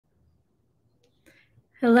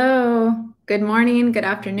Hello, good morning, good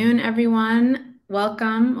afternoon, everyone.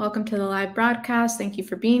 Welcome to the live broadcast. Thank you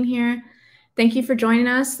for being here. Thank you for joining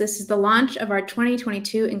us. This is the launch of our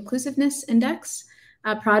 2022 Inclusiveness Index,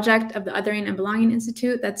 a project of the Othering and Belonging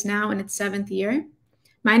Institute that's now in its 7th year.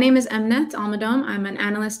 My name is Emnet Almedom. I'm an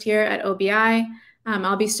analyst here at OBI.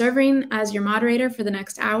 I'll be serving as your moderator for the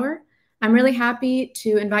next hour. I'm really happy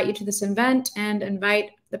to invite you to this event and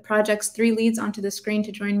invite the project's 3 leads onto the screen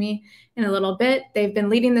to join me in a little bit. They've been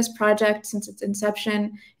leading this project since its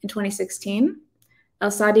inception in 2016.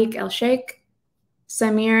 Elsadig Elsheikh,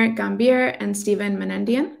 Samir Gambhir, and Stephen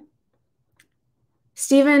Menendian.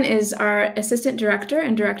 Stephen is our Assistant Director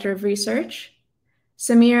and Director of Research.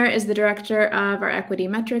 Samir is the Director of our Equity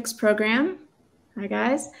Metrics Program. Hi,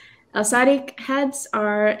 guys. Elsadig heads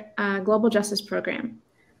our Global Justice Program.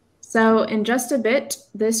 So in just a bit,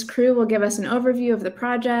 this crew will give us an overview of the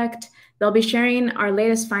project. They'll be sharing our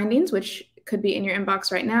latest findings, which could be in your inbox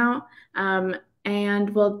right now, and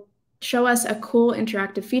will show us a cool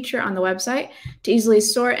interactive feature on the website to easily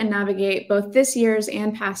sort and navigate both this year's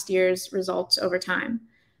and past year's results over time.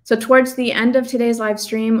 So towards the end of today's live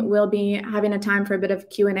stream, we'll be having a time for a bit of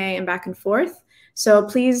Q&A and back and forth. So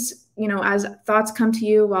please, as thoughts come to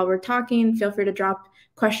you while we're talking, feel free to drop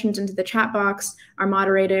questions into the chat box. Our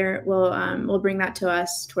moderator will bring that to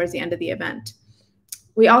us towards the end of the event.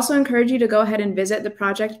 We also encourage you to go ahead and visit the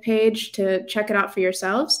project page to check it out for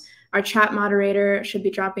yourselves. Our chat moderator should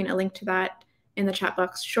be dropping a link to that in the chat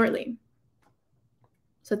box shortly.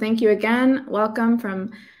 So thank you again. Welcome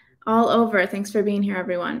from all over. Thanks for being here,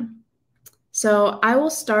 everyone. So I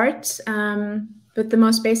will start with the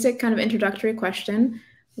most basic kind of introductory question.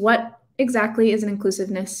 What exactly is an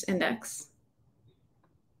inclusiveness index?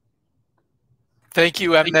 Thank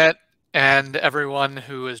you, Emnet, and everyone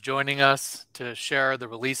who is joining us to share the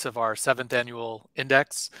release of our 7th annual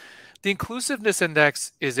index. The Inclusiveness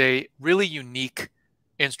Index is a really unique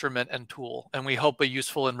instrument and tool, and we hope a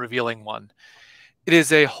useful and revealing one. It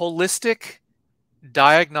is a holistic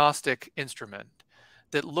diagnostic instrument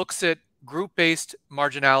that looks at group-based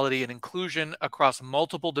marginality and inclusion across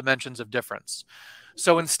multiple dimensions of difference.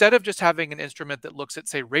 So instead of just having an instrument that looks at,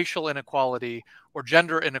 say, racial inequality or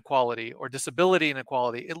gender inequality or disability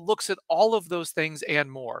inequality, it looks at all of those things and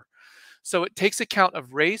more. So it takes account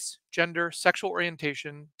of race, gender, sexual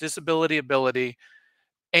orientation, disability, ability,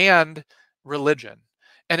 and religion.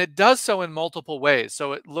 And it does so in multiple ways.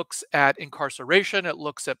 So it looks at incarceration, it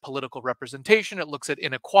looks at political representation, it looks at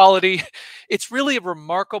inequality. It's really a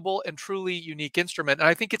remarkable and truly unique instrument. And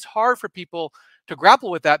I think it's hard for people to grapple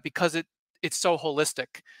with that because it's so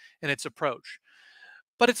holistic in its approach.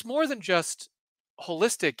 But it's more than just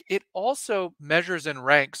holistic. It also measures and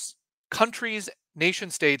ranks countries, nation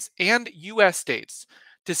states, and US states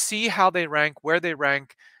to see how they rank, where they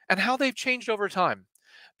rank, and how they've changed over time.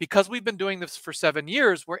 Because we've been doing this for 7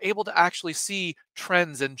 years, we're able to actually see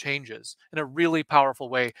trends and changes in a really powerful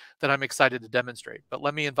way that I'm excited to demonstrate. But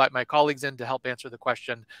let me invite my colleagues in to help answer the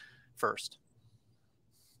question first.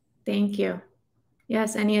 Thank you.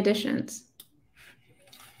 Yes, any additions?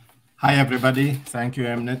 Hi, everybody. Thank you,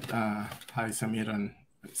 Emnet. Hi, Samir and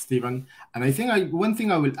Stephen. And I think one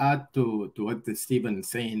thing I will add to what Stephen is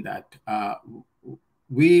saying, that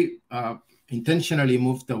we intentionally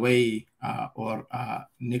moved away or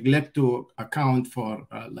neglect to account for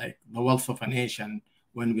like the wealth of a nation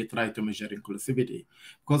when we try to measure inclusivity.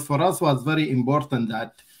 Because for us, what's very important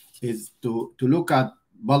that is to look at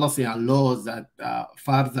policy and laws that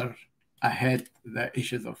further ahead the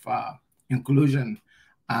issues of inclusion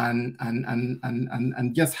and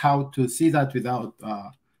just how to see that without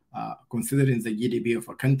considering the GDP of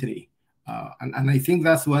a country. And I think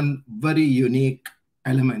that's one very unique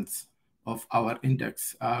element of our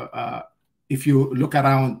index. If you look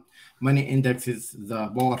around many indexes, the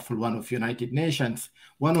powerful one of United Nations,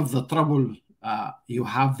 one of the trouble you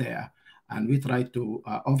have there, and we try to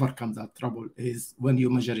overcome that trouble, is when you're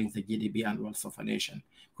measuring the GDP and wealth of a nation,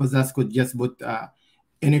 because that could just put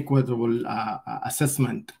inequitable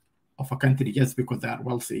assessment of a country just because they are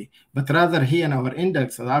wealthy. But rather here in our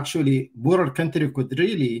index, actually poorer country could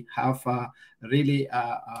really have a really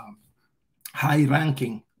high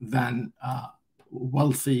ranking than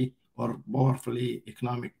wealthy or powerfully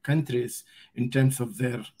economic countries in terms of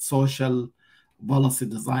their social policy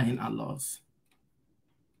design and laws.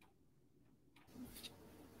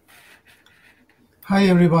 Hi,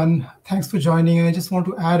 everyone. Thanks for joining. I just want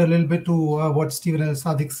to add a little bit to what Stephen and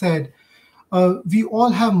Elsadig said. We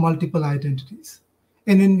all have multiple identities.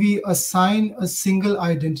 And when we assign a single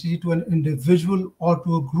identity to an individual or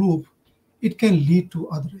to a group, it can lead to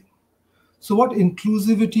othering. So what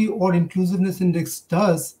inclusivity or inclusiveness index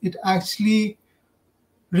does, it actually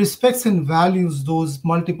respects and values those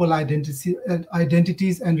multiple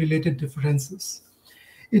identities and related differences.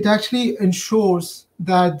 It actually ensures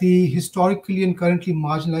that the historically and currently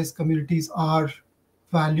marginalized communities are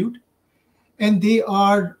valued and they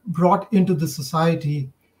are brought into the society,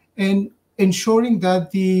 and ensuring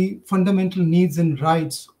that the fundamental needs and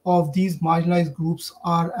rights of these marginalized groups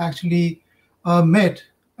are actually met,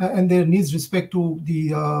 and their needs respect to the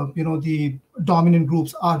the dominant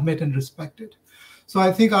groups are met and respected. So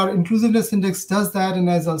I think our inclusiveness index does that, and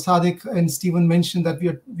as Elsadig and Stephen mentioned, that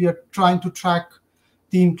we are trying to track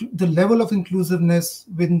the level of inclusiveness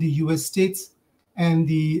within the US states and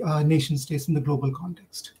the nation states in the global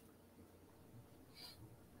context.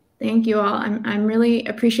 Thank you all. I'm really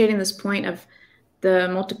appreciating this point of the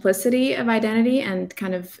multiplicity of identity and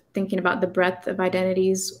kind of thinking about the breadth of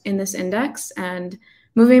identities in this index and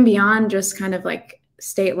moving beyond just kind of like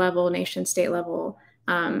state level, nation state level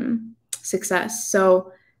success.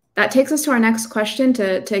 So that takes us to our next question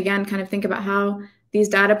to again kind of think about how these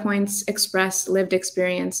data points express lived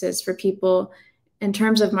experiences for people in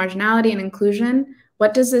terms of marginality and inclusion.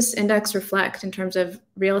 What does this index reflect in terms of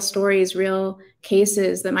real stories, real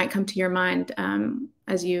cases that might come to your mind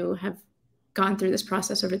as you have gone through this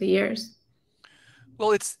process over the years?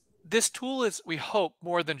 Well, this tool is, we hope,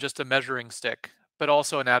 more than just a measuring stick, but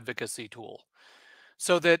also an advocacy tool.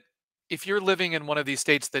 So that if you're living in one of these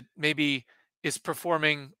states that maybe is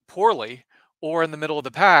performing poorly or in the middle of the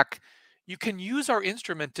pack, you can use our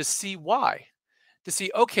instrument to see why. To see,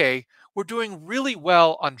 okay, we're doing really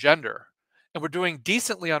well on gender, and we're doing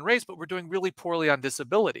decently on race, but we're doing really poorly on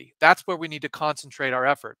disability. That's where we need to concentrate our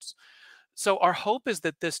efforts. So our hope is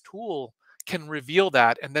that this tool can reveal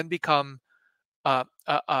that and then become an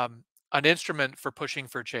instrument for pushing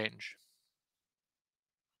for change.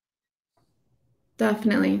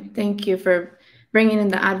 Definitely. Thank you for bringing in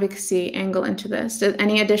the advocacy angle into this.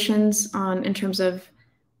 Any additions in terms of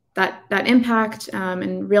that impact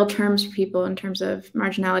in real terms for people in terms of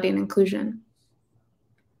marginality and inclusion?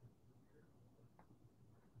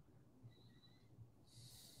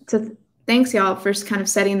 So thanks, y'all, for kind of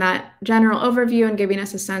setting that general overview and giving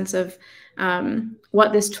us a sense of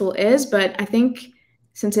what this tool is. But I think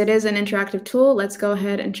since it is an interactive tool, let's go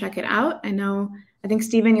ahead and check it out. I think,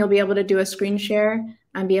 Stephen, you'll be able to do a screen share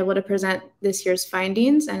and be able to present this year's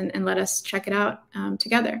findings and let us check it out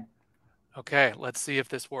together. Okay, let's see if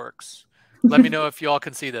this works. Let me know if you all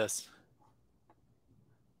can see this.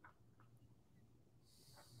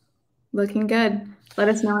 Looking good. Let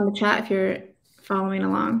us know in the chat if you're following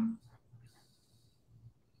along.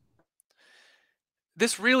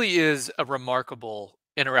 This really is a remarkable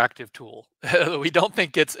interactive tool. We don't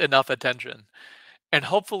think gets enough attention. And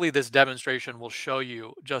hopefully this demonstration will show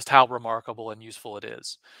you just how remarkable and useful it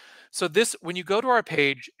is. So this, when you go to our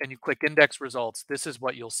page and you click index results, this is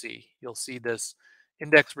what you'll see. You'll see this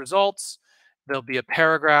index results. There'll be a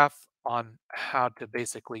paragraph on how to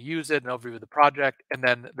basically use it, an overview of the project, and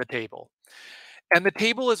then the table. And the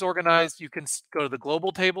table is organized. You can go to the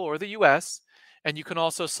global table or the US, and you can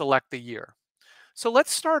also select the year. So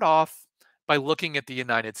let's start off by looking at the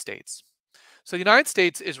United States. So the United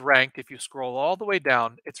States is ranked, if you scroll all the way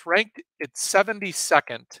down, it's ranked, it's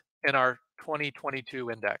 72nd in our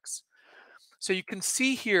 2022 index. So you can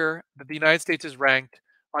see here that the United States is ranked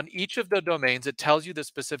on each of the domains. It tells you the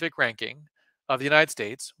specific ranking of the United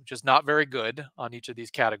States, which is not very good on each of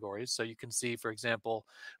these categories. So you can see, for example,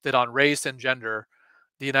 that on race and gender,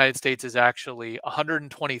 the United States is actually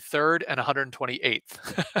 123rd and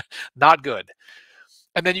 128th. Not good.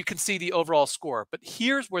 And then you can see the overall score. But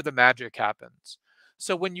here's where the magic happens.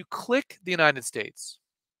 So when you click the United States,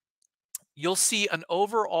 you'll see an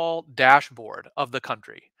overall dashboard of the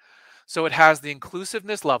country. So it has the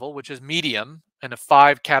inclusiveness level, which is medium and a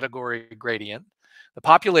 5-category gradient, the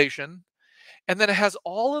population, and then it has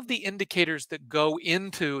all of the indicators that go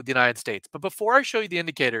into the United States. But before I show you the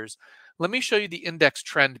indicators, let me show you the index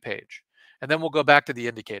trend page, and then we'll go back to the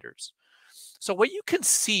indicators. So what you can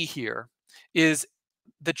see here is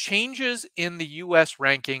the changes in the US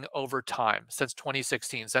ranking over time since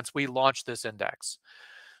 2016, since we launched this index.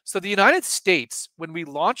 So the United States, when we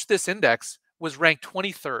launched this index, was ranked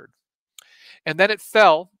 23rd. And then it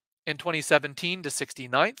fell in 2017 to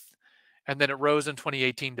 69th. And then it rose in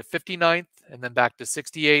 2018 to 59th, and then back to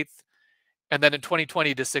 68th. And then in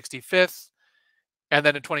 2020 to 65th. And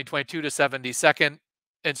then in 2022 to 72nd.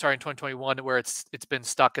 And sorry, in 2021, where it's been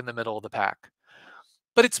stuck in the middle of the pack.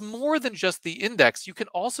 But it's more than just the index. You can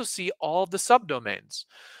also see all the subdomains.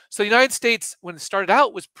 So the United States, when it started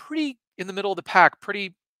out, was pretty in the middle of the pack,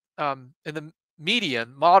 pretty in the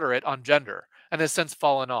median, moderate on gender, and has since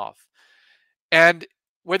fallen off. And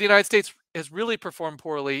where the United States has really performed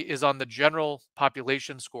poorly is on the general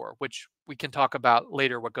population score, which we can talk about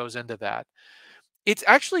later what goes into that. It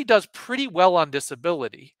actually does pretty well on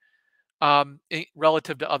disability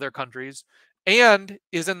relative to other countries, and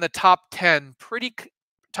is in the top 10,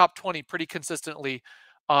 top 20 pretty consistently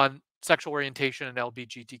on sexual orientation and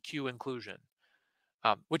LGBTQ inclusion,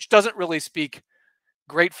 which doesn't really speak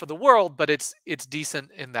great for the world, but it's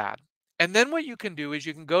decent in that. And then what you can do is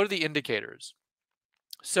you can go to the indicators.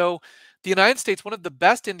 So the United States, one of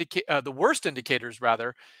the worst indicators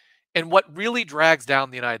rather, and what really drags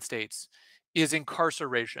down the United States is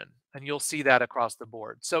incarceration. And you'll see that across the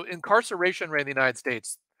board. So incarceration rate in the United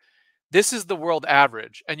States, this is the world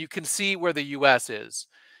average. And you can see where the US is,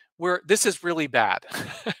 where this is really bad.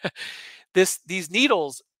 These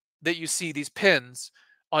needles that you see, these pins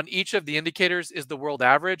on each of the indicators is the world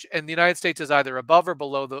average. And the United States is either above or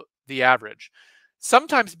below the average.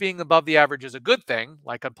 Sometimes being above the average is a good thing,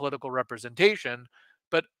 like on political representation,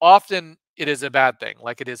 but often it is a bad thing,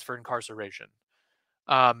 like it is for incarceration.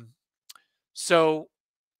 I'm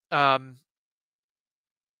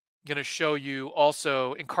going to show you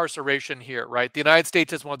also incarceration here, right? The United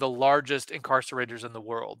States is one of the largest incarcerators in the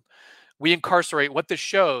world. We incarcerate, what this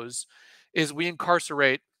shows is we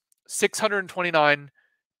incarcerate 629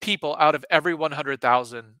 people out of every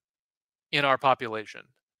 100,000 in our population,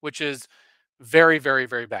 which is very, very,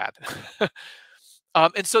 very bad.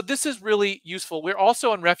 And so this is really useful. We're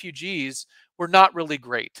also on refugees. We're not really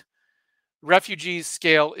great. Refugees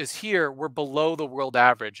scale is here. We're below the world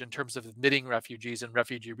average in terms of admitting refugees and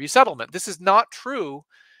refugee resettlement. This is not true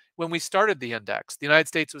when we started the index. The United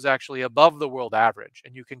States was actually above the world average,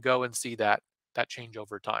 and you can go and see that change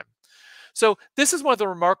over time. So this is one of the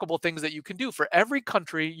remarkable things that you can do. For every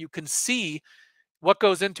country, you can see what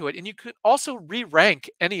goes into it, and you could also re-rank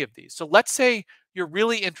any of these. So let's say you're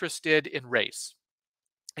really interested in race,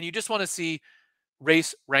 and you just want to see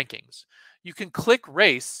race rankings. You can click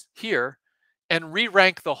race here and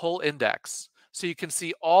re-rank the whole index. So you can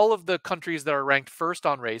see all of the countries that are ranked first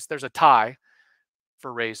on race. There's a tie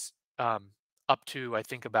for race up to, I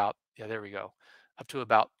think about, there we go, up to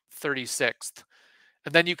about 36th.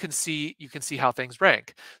 And then you can see how things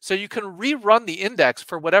rank. So you can rerun the index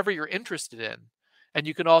for whatever you're interested in. And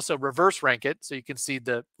you can also reverse rank it, so you can see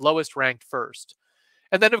the lowest ranked first.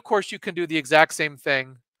 And then, of course, you can do the exact same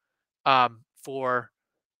thing for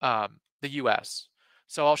the US.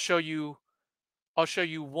 So I'll show you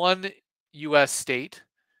one US state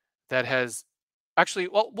that has actually,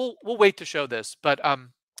 well, we'll wait to show this, but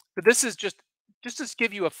this is just to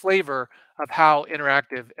give you a flavor of how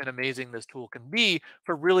interactive and amazing this tool can be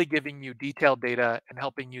for really giving you detailed data and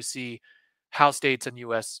helping you see how states and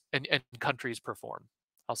US and countries perform.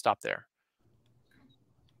 I'll stop there.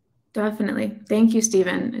 Definitely. Thank you,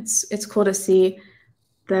 Stephen. It's cool to see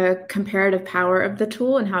the comparative power of the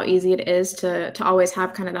tool and how easy it is to always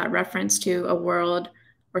have kind of that reference to a world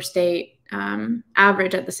or state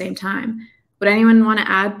average at the same time. Would anyone want to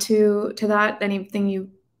add to that? Anything you,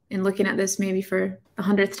 in looking at this maybe for the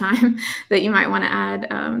 100th time, that you might want to add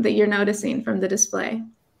that you're noticing from the display?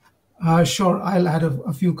 Sure, I'll add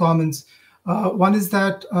a few comments. One is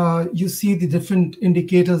that you see the different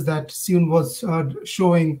indicators that Stephen was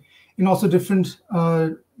showing, and also different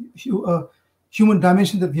human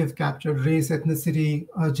dimensions that we have captured: race, ethnicity,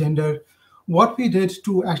 gender. What we did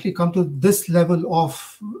to actually come to this level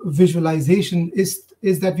of visualization is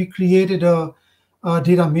that we created a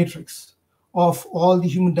data matrix of all the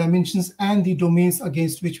human dimensions and the domains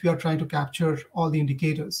against which we are trying to capture all the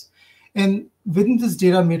indicators. And within this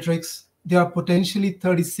data matrix, there are potentially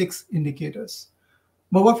 36 indicators.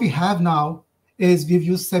 But what we have now is we've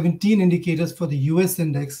used 17 indicators for the US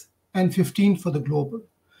index and 15 for the global.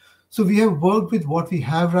 So we have worked with what we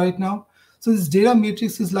have right now. So this data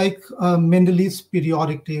matrix is like Mendeleev's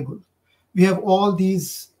periodic table. We have all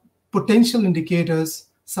these potential indicators,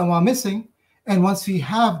 some are missing, and once we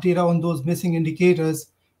have data on those missing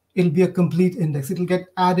indicators, it'll be a complete index. It'll get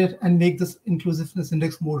added and make this inclusiveness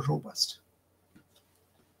index more robust.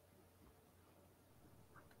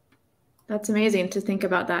 That's amazing to think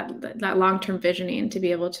about that long-term visioning, to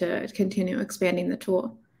be able to continue expanding the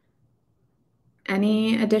tool.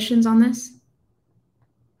 Any additions on this?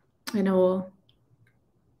 I know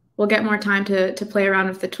we'll get more time to play around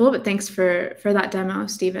with the tool, but thanks for that demo,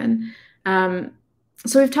 Stephen.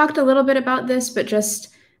 So we've talked a little bit about this, but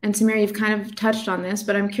and Samir, you've kind of touched on this,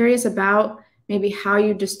 but I'm curious about maybe how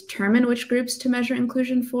you determine which groups to measure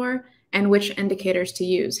inclusion for and which indicators to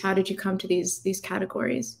use. How did you come to these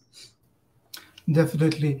categories?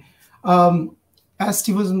 Definitely. As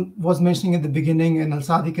Stephen was mentioning at the beginning, and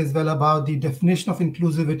Elsadig as well, about the definition of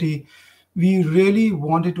inclusivity, we really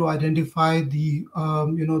wanted to identify the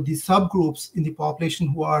the subgroups in the population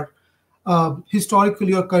who are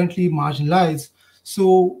historically or currently marginalized.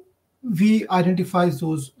 So we identified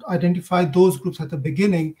those groups at the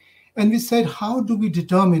beginning, and we said, how do we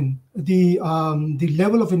determine the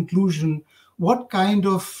level of inclusion? What kind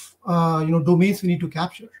of domains we need to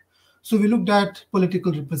capture? So we looked at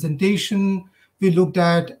political representation, we looked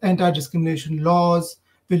at anti-discrimination laws,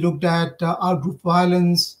 we looked at out-group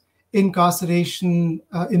violence, incarceration,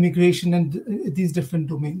 immigration, and these different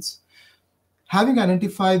domains. Having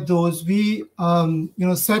identified those, we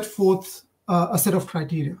set forth a set of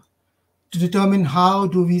criteria to determine how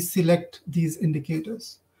do we select these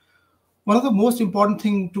indicators. One of the most important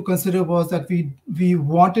things to consider was that we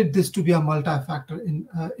wanted this to be a multi-factor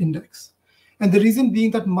index. And the reason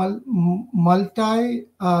being that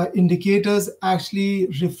multi-indicators actually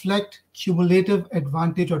reflect cumulative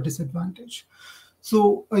advantage or disadvantage.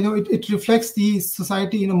 So it reflects the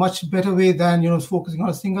society in a much better way than focusing on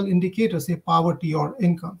a single indicator, say poverty or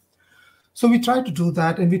income. So we tried to do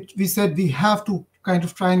that, and we said we have to kind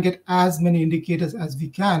of try and get as many indicators as we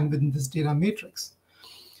can within this data matrix.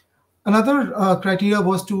 Another criteria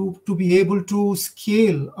was to be able to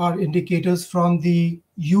scale our indicators from the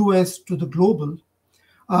US to the global,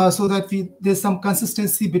 so that there's some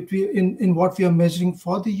consistency between in what we are measuring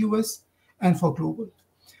for the US and for global.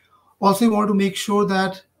 Also, we want to make sure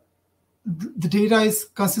that the data is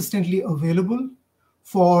consistently available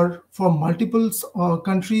for multiple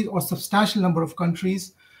countries or substantial number of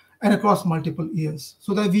countries and across multiple years,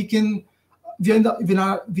 so that we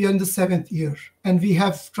are in the 7th year, and we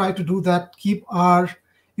have tried to do that, keep our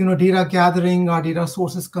data gathering, our data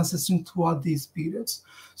sources consistent throughout these periods.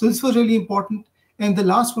 So this was really important. And the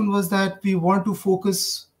last one was that we want to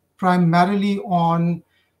focus primarily on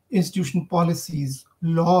institution policies,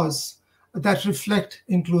 laws that reflect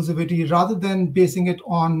inclusivity, rather than basing it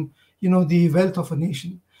on the wealth of a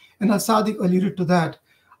nation. And Elsadig alluded to that.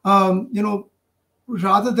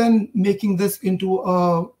 Rather than making this into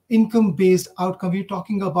a income-based outcome, we're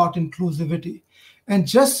talking about inclusivity. And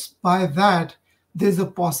just by that, there's a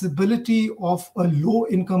possibility of a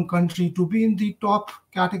low-income country to be in the top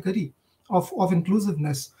category of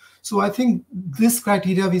inclusiveness. So I think this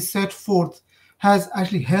criteria we set forth has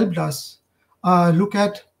actually helped us look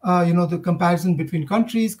at the comparison between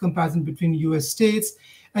countries, comparison between US states,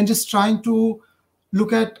 and just trying to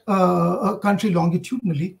look at a country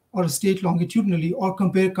longitudinally or a state longitudinally, or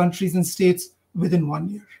compare countries and states within 1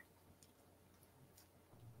 year.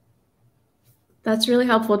 That's really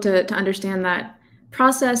helpful to understand that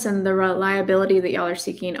process and the reliability that y'all are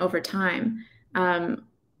seeking over time.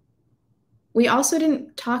 We also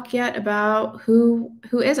didn't talk yet about who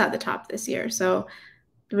is at the top this year. So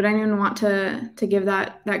would anyone want to give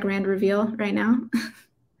that grand reveal right now?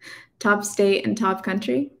 Top state and top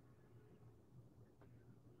country?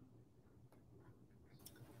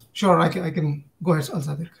 Sure, I can go ahead,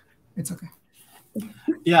 Elsadig. It's okay.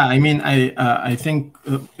 Yeah, I mean, I think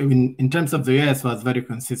in terms of the US was very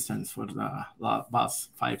consistent for the past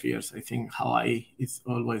 5 years. I think Hawaii is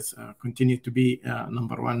always continued to be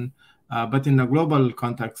number one, but in a global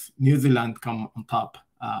context, New Zealand come on top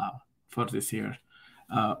for this year,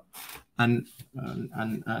 and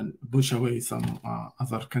push away some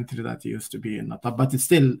other country that used to be in the top, but it's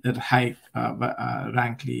still high,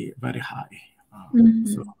 rankly very high.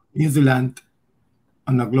 So New Zealand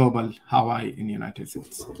on a global, Hawaii in the United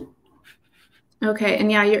States. Okay,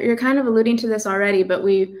 and yeah, you're kind of alluding to this already, but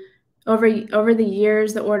over the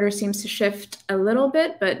years, the order seems to shift a little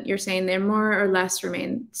bit, but you're saying they more or less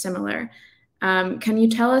remain similar. Can you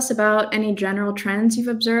tell us about any general trends you've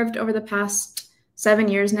observed over the past 7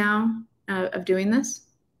 years now of doing this?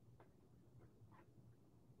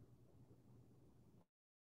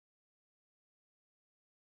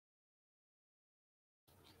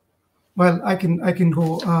 Well, I can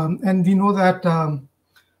go, and we know that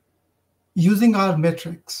using our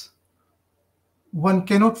metrics, one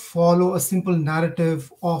cannot follow a simple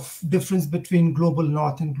narrative of difference between global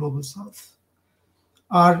north and global south.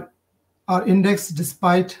 Our index,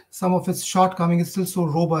 despite some of its shortcomings, is still so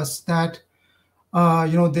robust that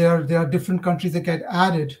there are different countries that get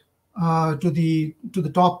added to the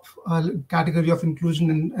top category of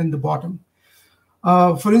inclusion and the bottom.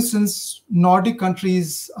 For instance, Nordic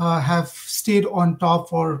countries have stayed on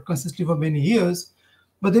top consistently for many years,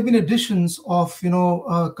 but there have been additions of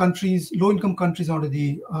countries, low-income countries, onto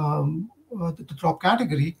the top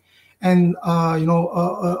category, and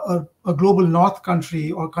a global north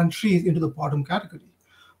country or countries into the bottom category.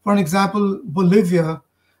 For an example, Bolivia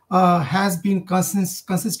has been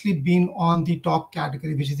consistently been on the top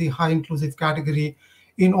category, which is the high inclusive category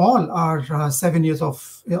in all our 7 years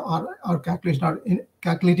of our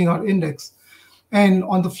calculating our index. And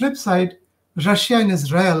on the flip side, Russia and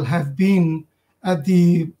Israel have been at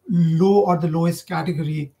the low or the lowest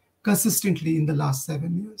category consistently in the last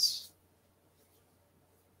 7 years.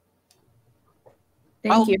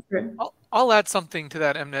 Thank you. I'll add something to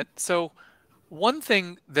that, Emnet. So one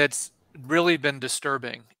thing that's really been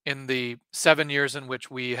disturbing in the 7 years in which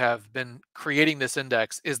we have been creating this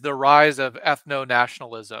index is the rise of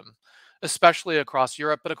ethno-nationalism, especially across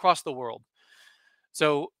Europe, but across the world.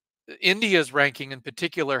 So India's ranking in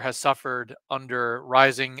particular has suffered under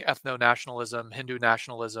rising ethno-nationalism, Hindu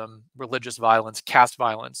nationalism, religious violence, caste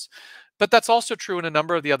violence. But that's also true in a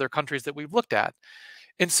number of the other countries that we've looked at.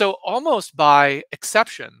 And so almost by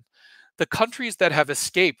exception, the countries that have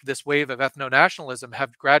escaped this wave of ethno-nationalism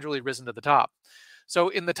have gradually risen to the top. So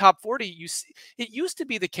in the top 40, you see, it used to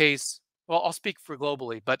be the case, well, I'll speak for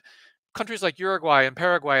globally, but countries like Uruguay and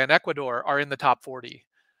Paraguay and Ecuador are in the top 40.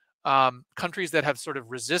 Countries that have sort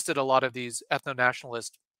of resisted a lot of these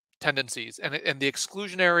ethno-nationalist tendencies and the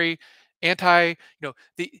exclusionary,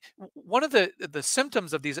 one of the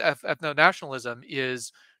symptoms of these ethno-nationalism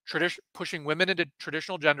is pushing women into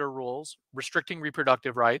traditional gender roles, restricting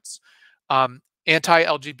reproductive rights,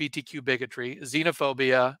 anti-LGBTQ bigotry,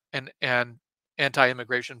 xenophobia, and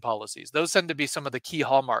anti-immigration policies. Those tend to be some of the key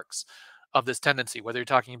hallmarks of this tendency, whether you're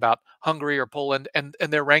talking about Hungary or Poland, and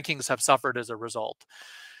their rankings have suffered as a result.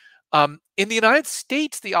 In the United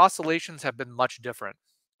States, the oscillations have been much different.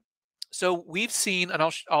 So we've seen, and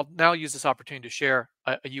I'll now use this opportunity to share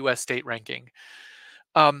a US state ranking.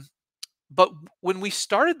 But when we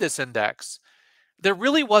started this index, there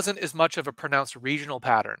really wasn't as much of a pronounced regional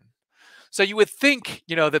pattern. So you would think,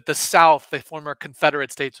 that the South, the former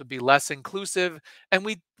Confederate states, would be less inclusive, and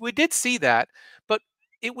we did see that. But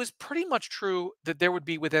it was pretty much true that there would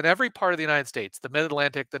be within every part of the United States, the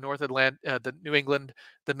Mid-Atlantic, the North Atlantic, the New England,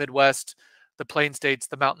 the Midwest, the Plain States,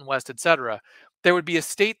 the Mountain West, etc., there would be a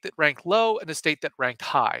state that ranked low and a state that ranked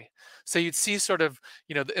high. So you'd see sort of,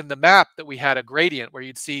 in the map that we had a gradient where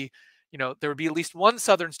you'd see, there would be at least one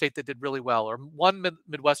southern state that did really well, or one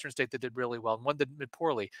Midwestern state that did really well, and one that did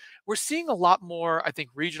poorly. We're seeing a lot more, I think,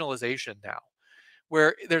 regionalization now,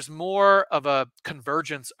 where there's more of a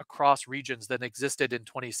convergence across regions than existed in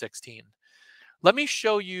 2016. Let me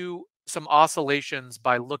show you some oscillations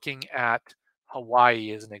by looking at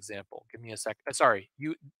Hawaii as an example. Give me a sec. Sorry,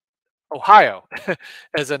 Ohio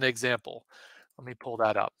as an example. Let me pull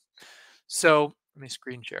that up. So let me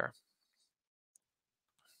screen share.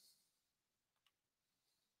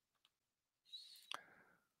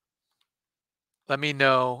 Let me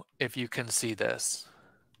know if you can see this.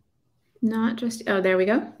 Not just, oh, there we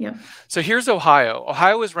go. Yep. So here's Ohio.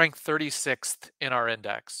 Ohio is ranked 36th in our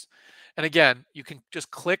index. And again, you can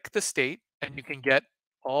just click the state and you can get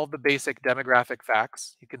all the basic demographic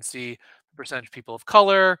facts. You can see the percentage of people of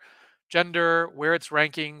color, gender, where it's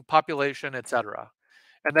ranking, population, etc.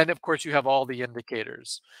 And then, of course, you have all the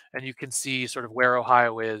indicators. And you can see sort of where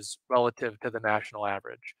Ohio is relative to the national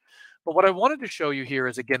average. But what I wanted to show you here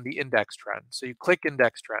is, again, the index trend. So you click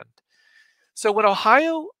index trend. So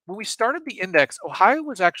when we started the index, Ohio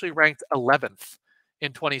was actually ranked 11th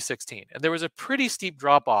in 2016. And there was a pretty steep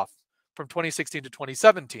drop-off from 2016 to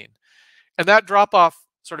 2017. And that drop-off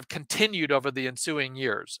sort of continued over the ensuing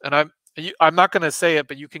years. And I'm not going to say it,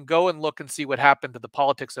 but you can go and look and see what happened to the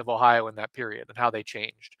politics of Ohio in that period and how they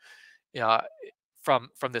changed from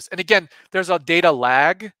this. And again, there's a data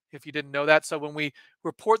lag, if you didn't know that. So when we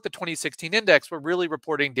report the 2016 index, we're really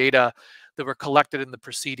reporting data that were collected in the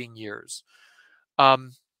preceding years.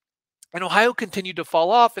 And Ohio continued to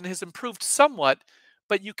fall off and has improved somewhat,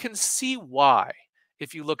 but you can see why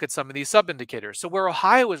if you look at some of these sub-indicators. So where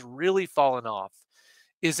Ohio has really fallen off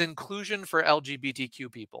is inclusion for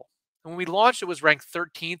LGBTQ people. And when we launched, it was ranked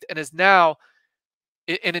 13th and is now,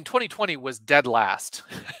 and in 2020 was dead last.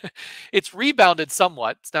 It's rebounded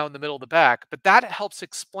somewhat. It's now in the middle of the pack, but that helps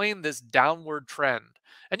explain this downward trend.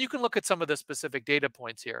 And you can look at some of the specific data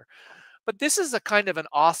points here. But this is a kind of an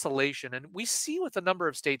oscillation, and we see with a number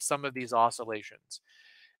of states some of these oscillations.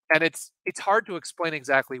 And it's hard to explain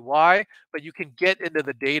exactly why, but you can get into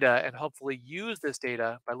the data and hopefully use this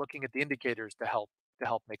data by looking at the indicators to help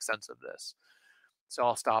make sense of this. So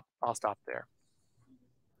I'll stop there.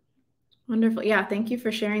 Wonderful. Yeah, thank you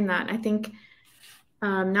for sharing that. I think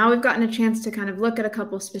now we've gotten a chance to kind of look at a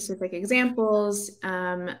couple specific examples.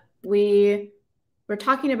 We were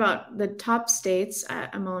talking about the top states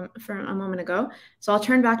from a moment ago, so I'll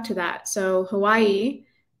turn back to that. So Hawaii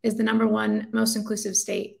is the #1 most inclusive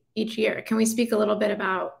state each year. Can we speak a little bit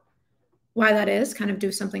about why that is? Kind of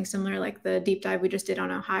do something similar like the deep dive we just did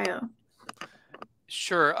on Ohio.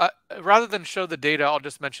 Sure. Rather than show the data, I'll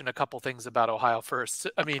just mention a couple things about Ohio first.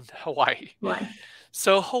 I mean, Hawaii. Why?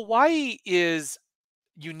 So Hawaii is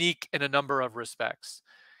unique in a number of respects.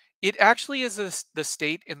 It actually is the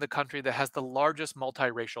state in the country that has the largest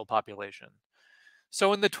multiracial population.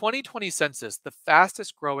 So in the 2020 census, the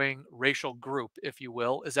fastest growing racial group, if you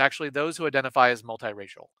will, is actually those who identify as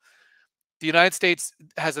multiracial. The United States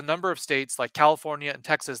has a number of states like California and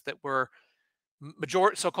Texas that were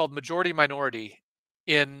so-called majority minority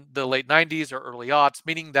in the late 90s or early aughts,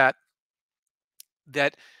 meaning that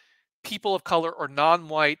people of color or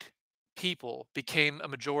non-white people became a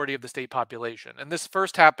majority of the state population. And this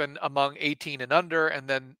first happened among 18 and under, and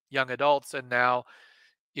then young adults, and now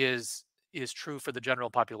is true for the general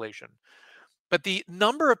population. But the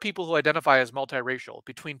number of people who identify as multiracial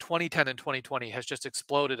between 2010 and 2020 has just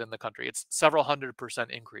exploded in the country. It's several 100%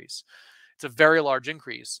 increase. It's a very large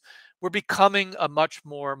increase. We're becoming a much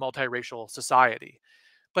more multiracial society.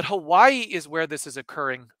 But Hawaii is where this is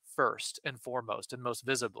occurring first and foremost and most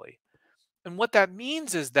visibly. And what that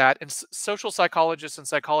means is that, and social psychologists and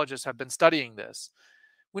psychologists have been studying this,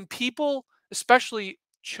 when people, especially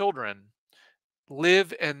children,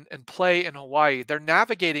 live and play in Hawaii, they're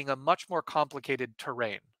navigating a much more complicated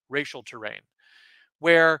terrain, racial terrain,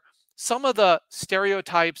 where some of the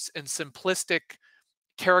stereotypes and simplistic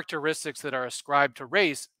characteristics that are ascribed to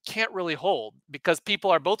race can't really hold because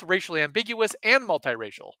people are both racially ambiguous and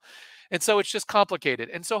multiracial. And so it's just complicated.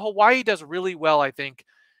 And so Hawaii does really well, I think,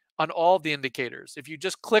 on all the indicators. If you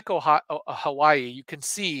just click Hawaii, you can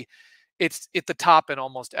see it's at the top in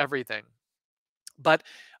almost everything. But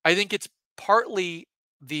I think it's partly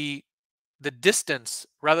the distance,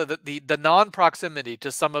 rather the non-proximity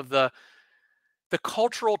to some of the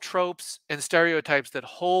cultural tropes and stereotypes that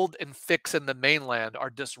hold and fix in the mainland are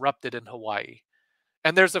disrupted in Hawaii.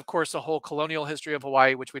 And there's, of course, a whole colonial history of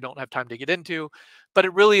Hawaii, which we don't have time to get into, but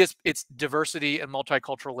it really is, it's diversity and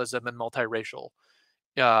multiculturalism and multiracial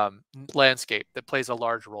landscape that plays a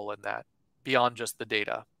large role in that, beyond just the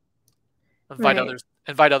data. Invite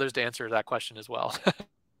others to answer that question as well.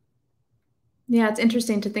 Yeah, it's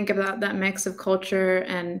interesting to think about that mix of culture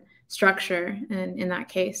and structure in that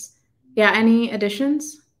case. Yeah, any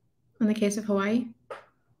additions in the case of Hawaii?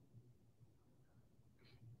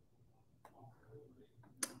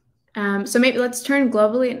 So maybe let's turn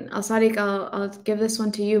globally. Elsadig, I'll give this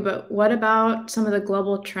one to you, but what about some of the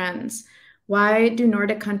global trends? Why do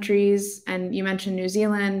Nordic countries, and you mentioned New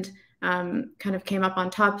Zealand, kind of came up on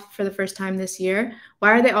top for the first time this year.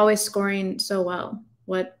 Why are they always scoring so well?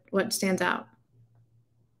 What stands out?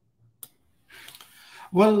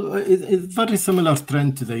 Well, it's very similar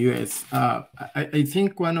trend to the US. I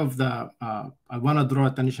think one of the, I want to draw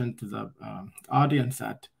attention to the audience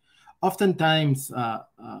that oftentimes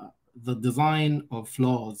the design of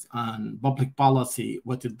laws and public policy,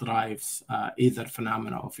 what it drives either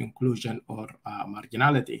phenomena of inclusion or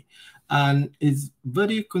marginality, and is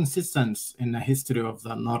very consistent in the history of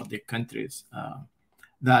the Nordic countries.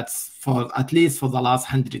 That's for at least for the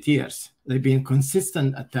last 100 years, they've been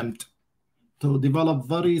consistent attempt to develop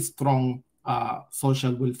very strong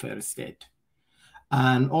social welfare state,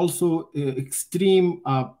 and also extreme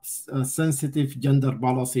sensitive gender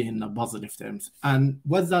policy in positive terms. And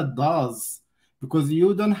what that does, because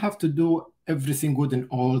you don't have to do everything good in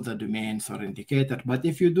all the domains or indicators, but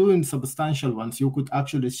if you do in substantial ones, you could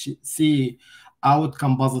actually see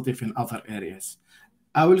outcome positive in other areas.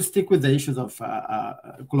 I will stick with the issues of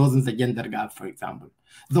closing the gender gap, for example.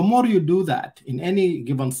 The more you do that in any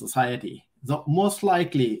given society, the most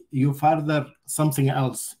likely you further something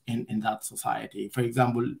else in that society. For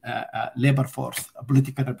example, labor force,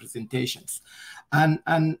 political representations. And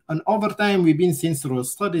over time, we've been seeing through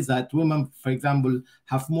studies that women, for example,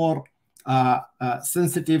 have more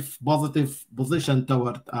sensitive, positive position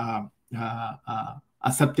toward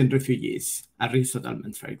accepting refugees and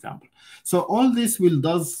resettlement, for example. So all this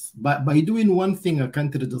does, by doing one thing, a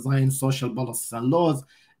country designs social policies and laws,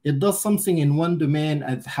 it does something in one domain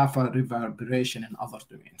and have a reverberation in other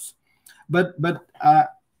domains. But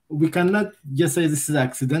we cannot just say this is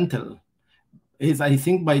accidental. Is I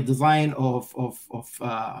think by design of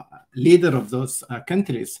leader of those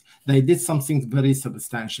countries, they did something very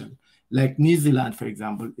substantial. Like New Zealand, for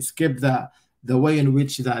example, escaped the way in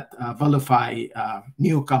which that vilify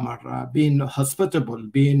newcomer, being hospitable,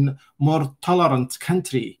 being more tolerant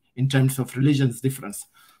country in terms of religions difference.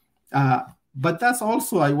 But that's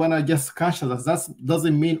also, I want to just conscious that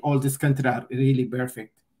doesn't mean all these countries are really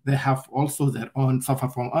perfect. They have also their own, suffer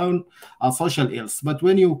from own social ills. But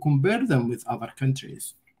when you compare them with other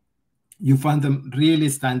countries, you find them really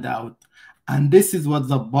stand out. And this is what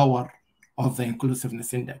the power of the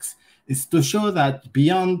Inclusiveness Index is to show that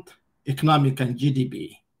beyond economic and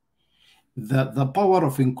GDP, the power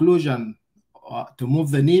of inclusion to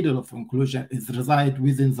move the needle of inclusion is reside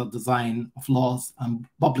within the design of laws and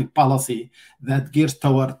public policy that gears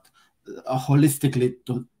toward holistically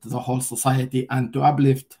to the whole society and to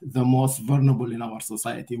uplift the most vulnerable in our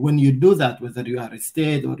society. When you do that, whether you are a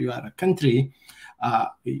state or you are a country,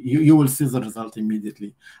 you will see the result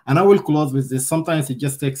immediately. And I will close with this. Sometimes it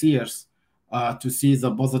just takes years to see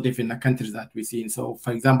the positive in the countries that we see. So,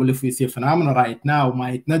 for example, if we see a phenomenon right now,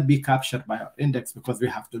 might not be captured by our index because we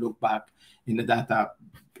have to look back in the data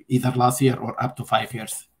either last year or up to 5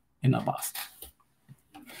 years in the past.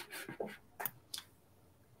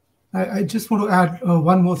 I just want to add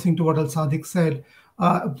one more thing to what Elsadig said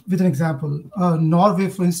with an example. Norway,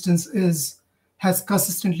 for instance, has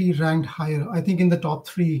consistently ranked higher, I think in the top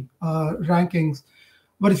 3 rankings.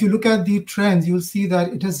 But if you look at the trends, you'll see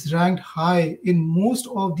that it has ranked high in most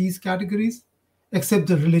of these categories, except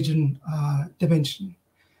the religion dimension.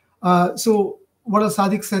 So what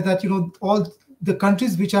Elsadig said that, all the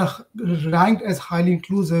countries which are ranked as highly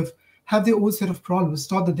inclusive have their own set of problems.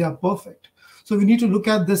 It's not that they are perfect. So we need to look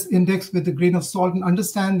at this index with a grain of salt and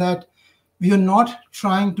understand that we are not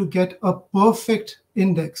trying to get a perfect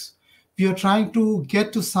index. We are trying to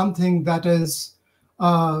get to something that is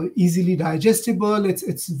easily digestible,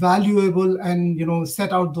 it's valuable, and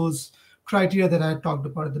set out those criteria that I talked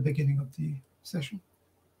about at the beginning of the session.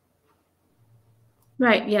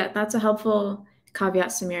 Right. Yeah, that's a helpful caveat,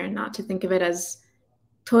 Samir, not to think of it as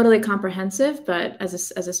totally comprehensive, but as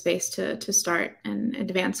a space to start and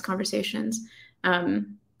advance conversations.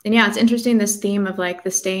 And yeah, it's interesting, this theme of like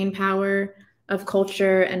the staying power of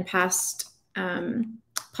culture and past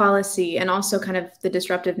policy, and also kind of the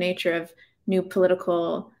disruptive nature of new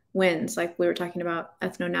political winds. Like we were talking about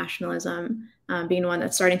ethno-nationalism being one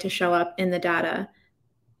that's starting to show up in the data.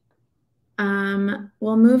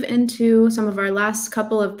 We'll move into some of our last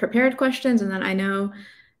couple of prepared questions, and then I know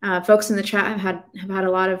folks in the chat have had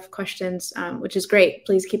a lot of questions, which is great.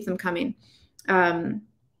 Please keep them coming.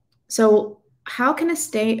 So how can a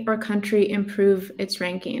state or country improve its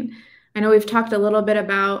ranking? I know we've talked a little bit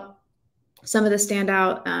about some of the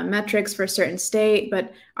standout metrics for a certain state,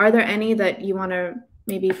 but are there any that you want to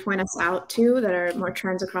maybe point us out to that are more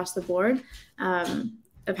trends across the board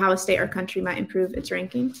of how a state or country might improve its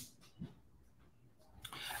ranking?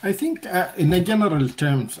 I think in the general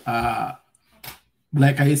terms,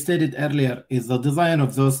 like I stated earlier, is the design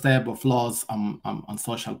of those type of laws on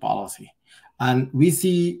social policy. And we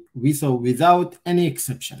saw without any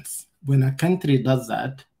exceptions, when a country does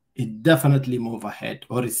that, it definitely move ahead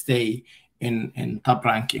or stay in top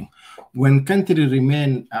ranking. When countries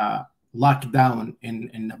remain locked down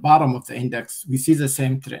in the bottom of the index, we see the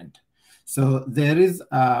same trend. So there is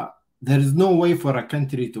no way for a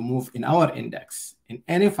country to move in our index in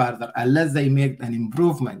any further unless they make an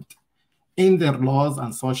improvement in their laws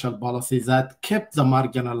and social policies that kept the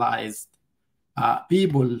marginalized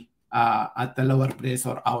people at the lower place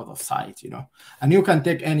or out of sight, And you can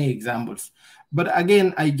take any examples. But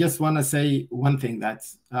again, I just want to say one thing, that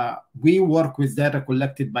we work with data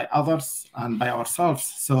collected by others and by ourselves.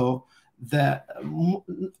 So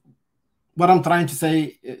what I'm trying to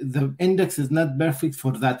say, the index is not perfect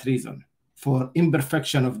for that reason, for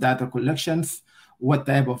imperfection of data collections, what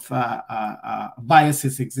type of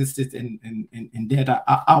biases existed in data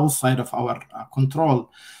outside of our control.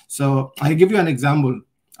 So I give you an example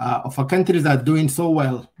of a country that's doing so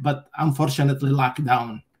well, but unfortunately locked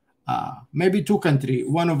down. Maybe 2 countries.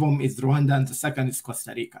 One of them is Rwanda and the second is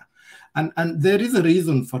Costa Rica. And there is a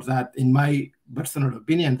reason for that, in my personal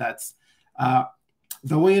opinion. That's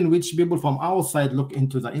the way in which people from outside look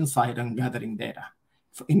into the inside and gathering data.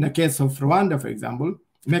 In the case of Rwanda, for example,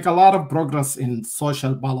 make a lot of progress in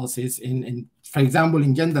social policies. For example,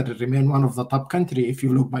 in gender, it remain one of the top countries if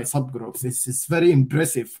you look by subgroups. It's very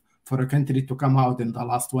impressive for a country to come out in the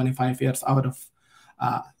last 25 years out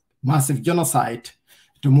of massive genocide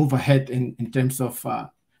to move ahead in terms of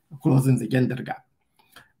closing the gender gap.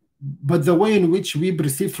 But the way in which we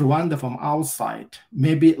perceive Rwanda from outside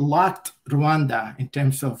maybe locked Rwanda in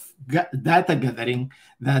terms of data gathering,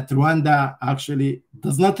 that Rwanda actually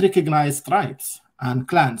does not recognize tribes and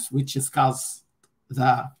clans, which is caused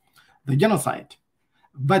the genocide.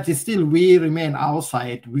 But still, we remain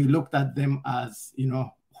outside. We looked at them as,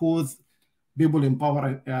 who's people in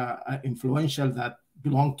power, influential, that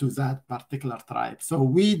belong to that particular tribe. So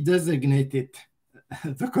we designated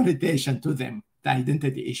the connotation to them, the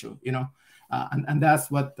identity issue, and that's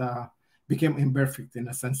what became imperfect in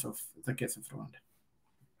a sense of the case of Rwanda.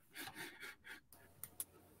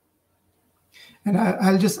 And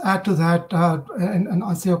I'll just add to that and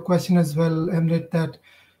answer your question as well, Emnet, that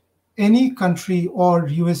any country or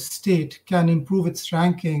US state can improve its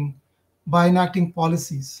ranking by enacting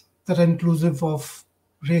policies that are inclusive of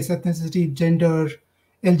race, ethnicity, gender,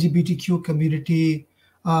 LGBTQ community,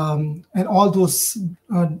 and all those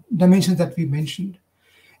dimensions that we mentioned.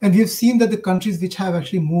 And we've seen that the countries which have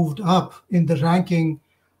actually moved up in the ranking,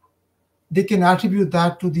 they can attribute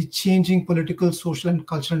that to the changing political, social, and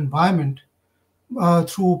cultural environment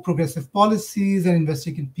through progressive policies and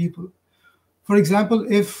investing in people. For example,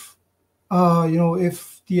 if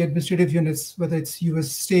if the administrative units, whether it's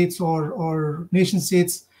U.S. states or nation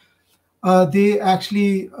states, they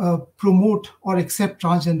actually promote or accept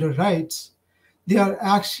transgender rights, they are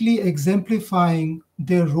actually exemplifying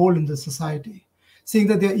their role in the society, saying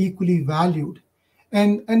that they're equally valued,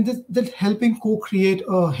 and that helping co-create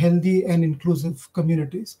a healthy and inclusive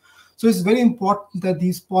communities. So it's very important that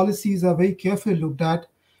these policies are very carefully looked at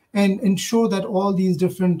and ensure that all these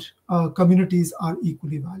different communities are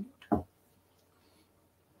equally valued.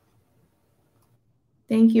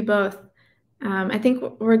 Thank you both. I think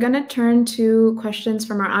we're going to turn to questions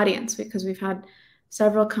from our audience because we've had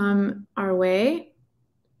several come our way.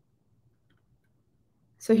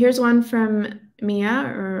 So here's one from Mia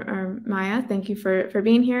or Maya. Thank you for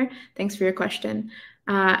being here. Thanks for your question.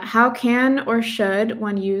 How can or should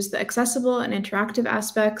one use the accessible and interactive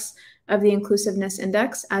aspects of the Inclusiveness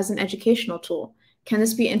Index as an educational tool? Can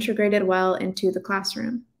this be integrated well into the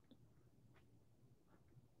classroom?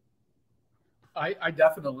 I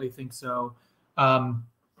definitely think so.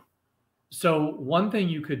 So one thing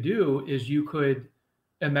you could do is you could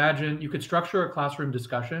structure a classroom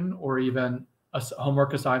discussion or even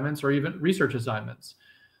homework assignments or even research assignments.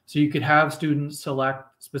 So you could have students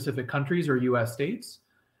select specific countries or US states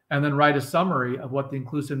and then write a summary of what the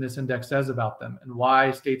Inclusiveness Index says about them and why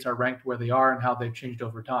states are ranked where they are and how they've changed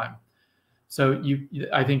over time. So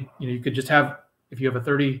I think you could just have, if you have a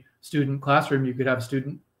 30-student classroom, you could have a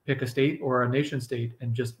student pick a state or a nation state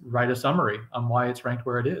and just write a summary on why it's ranked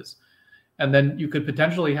where it is. And then you could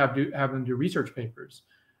potentially have them do research papers,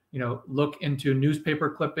 look into newspaper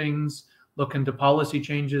clippings, look into policy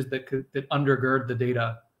changes that undergird the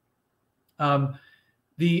data.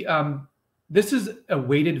 This is a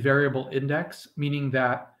weighted variable index, meaning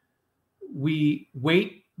that we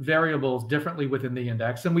weight variables differently within the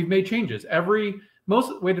index, and we've made changes.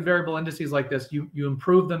 Most weighted variable indices like this, you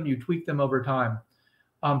improve them, you tweak them over time.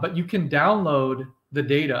 But you can download the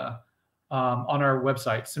data on our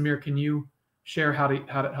website. Samir, can you share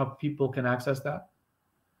how people can access that?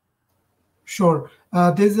 Sure.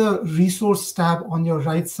 There's a resource tab on your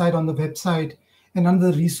right side on the website. And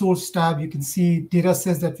under the resource tab, you can see data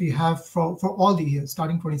sets that we have for all the years,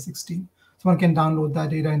 starting 2016. So one can download that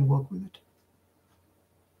data and work with it.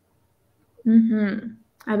 Mm-hmm.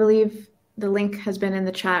 I believe the link has been in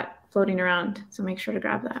the chat floating around, so make sure to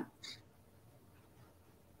grab that.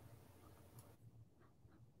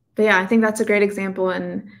 But yeah, I think that's a great example,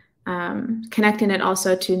 and connecting it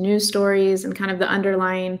also to news stories and kind of the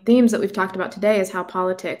underlying themes that we've talked about today is how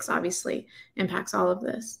politics obviously impacts all of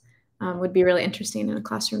this. Would be really interesting in a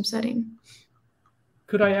classroom setting.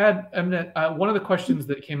 Could I add, Emnet, one of the questions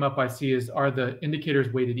that came up I see is, are the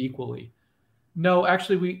indicators weighted equally? No,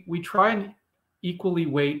 actually, we try and equally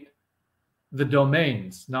weight the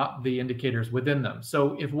domains, not the indicators within them.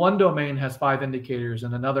 So if one domain has 5 indicators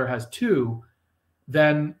and another has 2,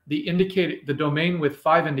 then the domain with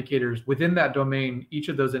 5 indicators, within that domain, each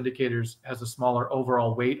of those indicators has a smaller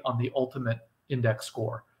overall weight on the ultimate index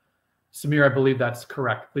score. Samir, I believe that's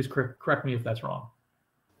correct. Please correct me if that's wrong.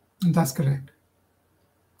 That's correct.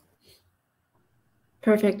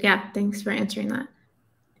 Perfect. Yeah, thanks for answering that.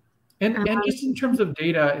 And just in terms of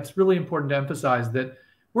data, it's really important to emphasize that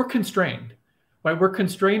we're constrained, right? We're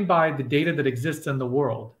constrained by the data that exists in the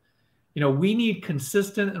world. We need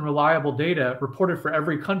consistent and reliable data reported for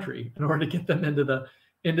every country in order to get them into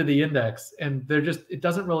the index. And it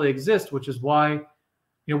doesn't really exist, which is why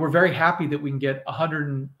we're very happy that we can get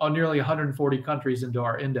nearly 140 countries into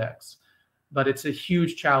our index. But it's a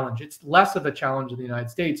huge challenge. It's less of a challenge in the United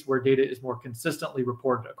States, where data is more consistently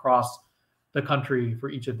reported across the country for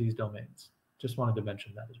each of these domains. Just wanted to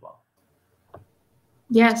mention that as well.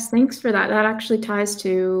 Yes, thanks for that. That actually ties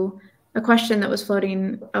to a question that was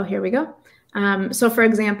floating. Oh, here we go. So for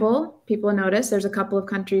example, people notice there's a couple of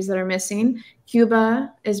countries that are missing.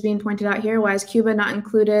 Cuba is being pointed out here. Why is Cuba not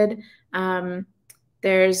included?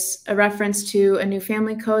 There's a reference to a new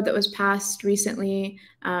family code that was passed recently.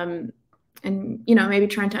 And, maybe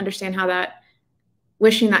trying to understand how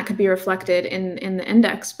wishing that could be reflected in the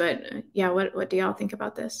index. But yeah, what do y'all think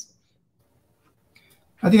about this?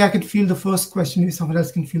 I think I can feel the first question, if someone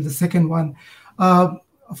else can feel the second one.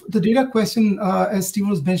 The data question, as Stephen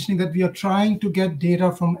was mentioning, that we are trying to get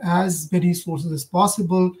data from as many sources as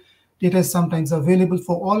possible. Data is sometimes available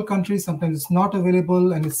for all countries, sometimes it's not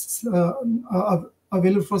available, and it's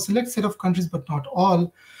available for a select set of countries, but not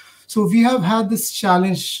all. So we have had this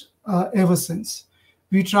challenge ever since.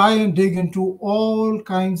 We try and dig into all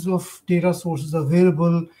kinds of data sources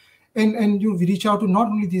available, and we reach out to not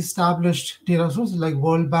only the established data sources like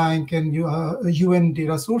World Bank and UN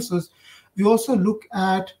data sources. We also look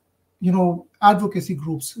at advocacy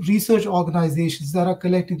groups, research organizations that are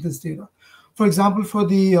collecting this data. For example, for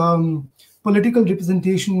the political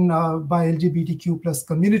representation by LGBTQ plus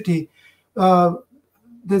community,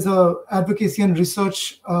 there's a advocacy and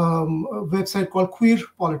research website called Queer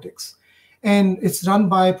Politics, and it's run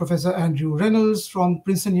by Professor Andrew Reynolds from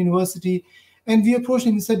Princeton University. And we approached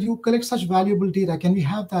him and said, "You collect such valuable data. Can we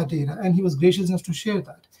have that data?" And he was gracious enough to share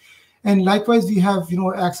that. And likewise, we have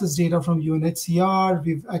access data from UNHCR.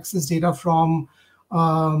 We've access data from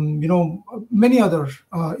many other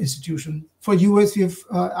institutions. For US, we have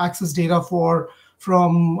access data from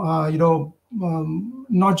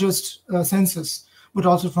not just census, but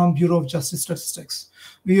also from Bureau of Justice Statistics.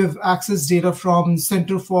 We have access data from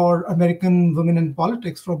Center for American Women in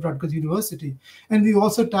Politics from Rutgers University. And we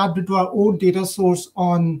also tapped into our own data source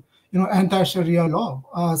on anti-Sharia law,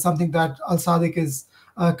 something that Elsadig is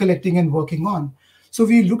collecting and working on. So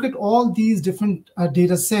we look at all these different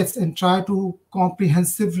data sets and try to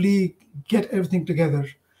comprehensively get everything together.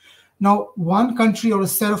 Now, one country or a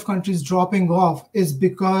set of countries dropping off is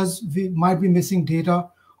because we might be missing data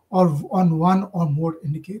or on one or more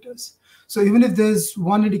indicators. So even if there's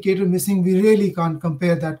one indicator missing, we really can't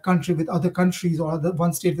compare that country with other countries or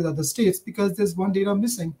one state with other states because there's one data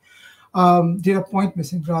missing, data point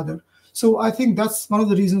missing rather. So I think that's one of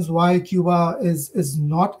the reasons why Cuba is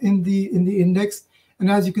not in the index. And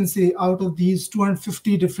as you can see, out of these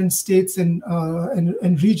 250 different states and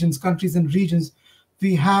regions, countries and regions,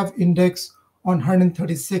 we have index on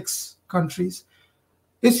 136 countries.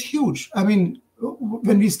 It's huge. I mean,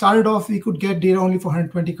 when we started off, we could get data only for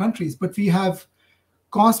 120 countries, but we have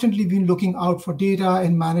constantly been looking out for data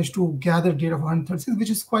and managed to gather data for 136, which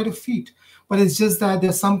is quite a feat. But it's just that there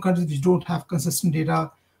are some countries which don't have consistent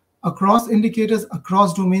data across indicators,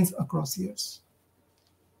 across domains, across years.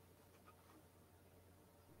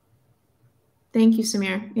 Thank you,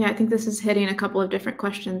 Samir. Yeah, I think this is hitting a couple of different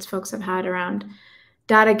questions folks have had around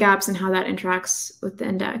data gaps and how that interacts with the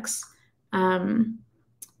index.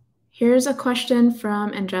 Here's a question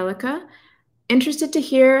from Angelica. Interested to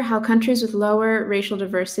hear how countries with lower racial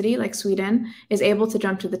diversity, like Sweden, is able to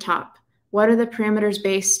jump to the top. What are the parameters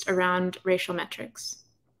based around racial metrics?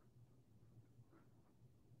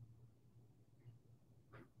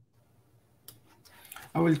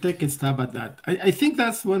 I will take a stab at that. I think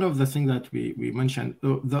that's one of the things that we mentioned.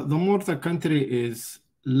 The more the country is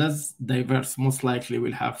less diverse, most likely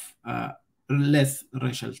will have less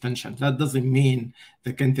racial tension. That doesn't mean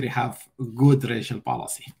the country have good racial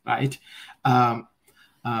policy, right?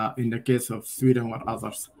 In the case of Sweden or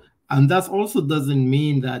others. And that also doesn't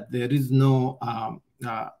mean that there is no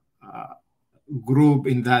group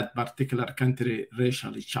in that particular country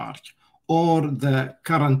racially charged. Or the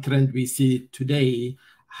current trend we see today,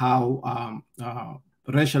 how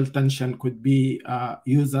racial tension could be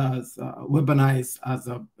used as weaponized as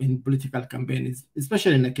in political campaigns,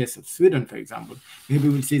 especially in the case of Sweden, for example. Maybe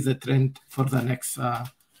we'll see the trend for the next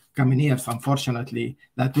coming years, unfortunately,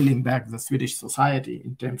 that will impact the Swedish society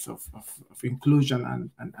in terms of inclusion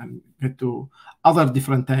and get to other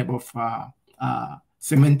different type of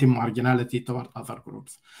cementing marginality toward other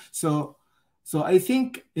groups. So I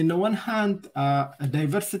think, in the one hand,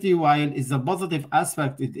 diversity, while is a positive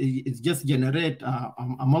aspect, it just generate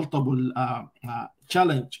a multiple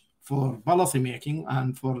challenge for policymaking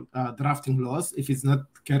and for drafting laws if it's not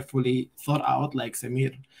carefully thought out, like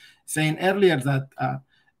Samir saying earlier that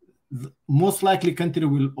most likely country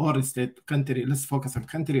will, or state country, let's focus on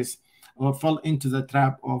countries, will fall into the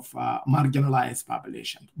trap of marginalized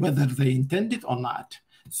population, whether they intend it or not.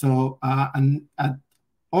 So, and at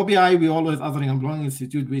OBI, we always, Othering and Belonging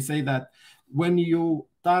Institute, we say that when you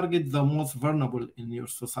target the most vulnerable in your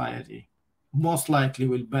society, most likely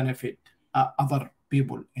will benefit other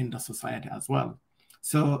people in the society as well.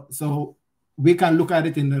 So we can look at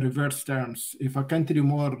it in the reverse terms. If a country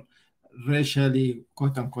more racially,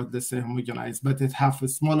 quote unquote, let's say homogenized, but it have a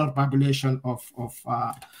smaller population of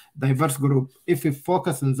diverse group, if we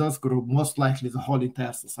focus on those groups, most likely the whole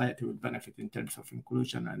entire society will benefit in terms of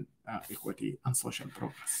inclusion and equity and social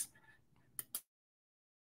progress.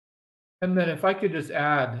 And then if I could just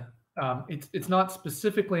add, it's not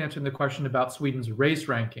specifically answering the question about Sweden's race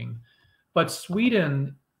ranking, but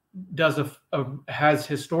Sweden has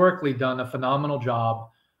historically done a phenomenal job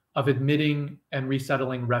of admitting and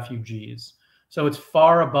resettling refugees. So it's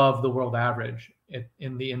far above the world average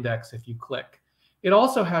in the index if you click. It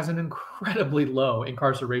also has an incredibly low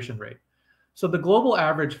incarceration rate. So the global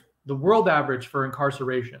average, the world average for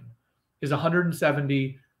incarceration is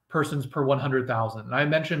 170 persons per 100,000. And I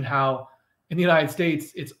mentioned how in the United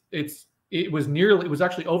States, it was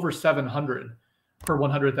actually over 700 per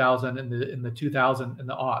 100,000 in the 2000 and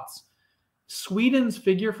the aughts. Sweden's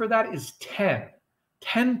figure for that is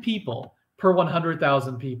 10 people per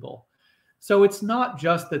 100,000 people. So it's not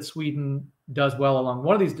just that Sweden does well along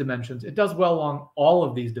one of these dimensions, it does well along all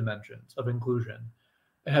of these dimensions of inclusion.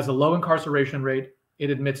 It has a low incarceration rate, it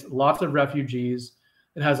admits lots of refugees,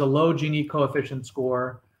 it has a low Gini coefficient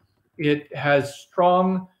score, it has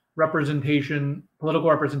strong representation, political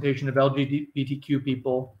representation of LGBTQ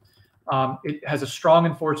people, it has a strong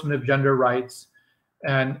enforcement of gender rights,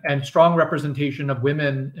 and strong representation of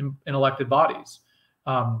women in elected bodies,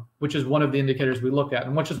 which is one of the indicators we look at,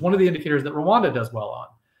 and which is one of the indicators that Rwanda does well on.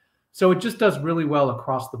 So it just does really well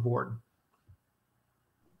across the board.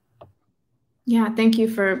 Yeah, thank you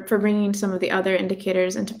for bringing some of the other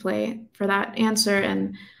indicators into play for that answer.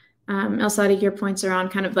 And Elsadig, your points around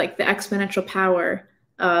kind of like the exponential power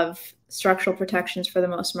of structural protections for the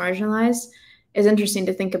most marginalized is interesting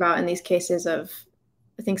to think about in these cases of,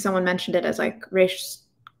 I think someone mentioned it as like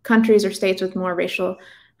countries or states with more racial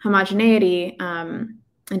homogeneity, and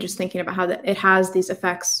just thinking about how it has these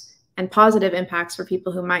effects and positive impacts for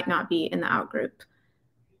people who might not be in the outgroup.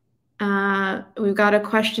 We've got a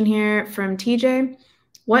question here from TJ.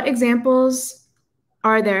 What examples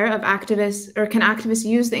are there of activists, or can activists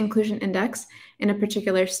use the inclusion index in a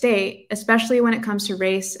particular state, especially when it comes to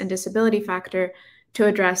race and disability factor, to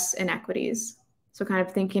address inequities? So kind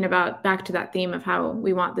of thinking about back to that theme of how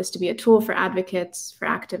we want this to be a tool for advocates, for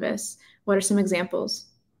activists. What are some examples?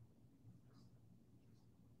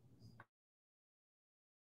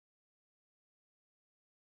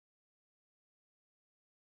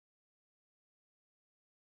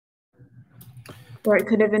 Or it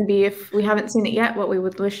could even be, if we haven't seen it yet, what we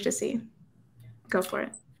would wish to see. Go for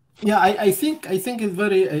it. Yeah, I think it's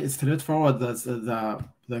very straightforward. That's the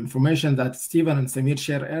information that Stephen and Samir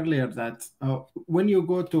shared earlier, that when you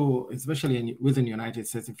go to, especially within the United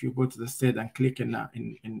States, if you go to the state and click in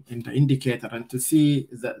the indicator and to see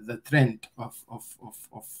the trend of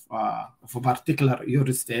a particular your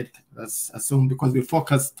state, let's assume, because we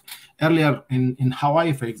focused earlier in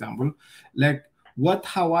Hawaii, for example, like what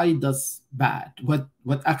Hawaii does bad, what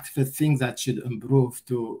activists think that should improve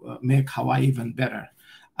to make Hawaii even better.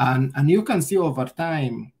 And you can see over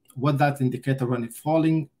time what that indicator, when it's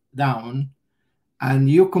falling down, and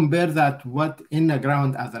you compare that what in the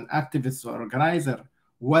ground as an activist or organizer,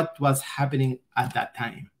 what was happening at that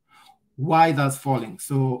time, why that's falling.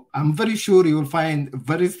 So I'm very sure you will find a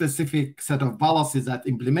very specific set of policies that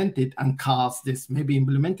implemented and caused this, maybe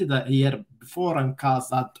implemented a year before and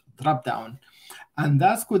caused that drop down. And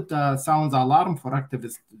that could sound alarm for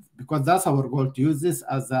activists, because that's our goal, to use this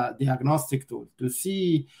as a diagnostic tool to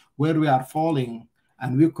see where we are falling,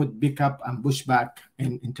 and we could pick up and push back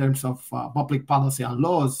in terms of public policy and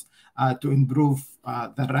laws to improve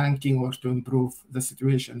the ranking or to improve the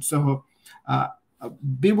situation. So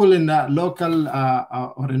people in the local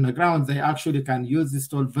or in the ground, they actually can use this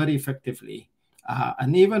tool very effectively,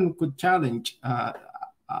 and even could challenge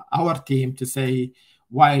our team to say,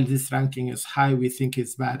 while this ranking is high, we think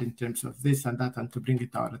it's bad in terms of this and that, and to bring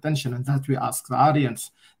it to our attention. And that we ask the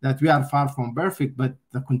audience that we are far from perfect, but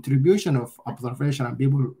the contribution of observation and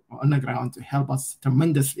people on the ground help us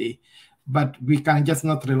tremendously. But we can just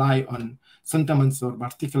not rely on sentiments or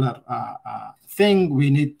particular thing. We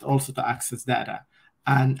need also to access data.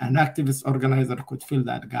 And an activist organizer could fill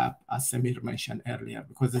that gap, as Samir mentioned earlier,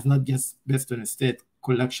 because it's not just based on a state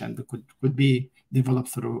collection, but could be developed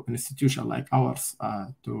through an institution like ours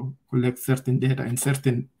to collect certain data in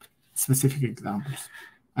certain specific examples.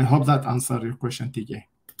 I hope that answered your question, TJ.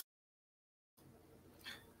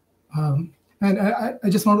 And I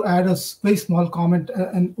just want to add a very small comment,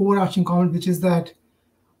 an overarching comment, which is that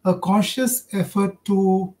a conscious effort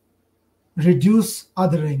to reduce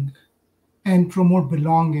othering and promote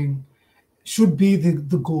belonging should be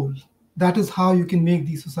the goal. That is how you can make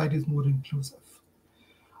these societies more inclusive.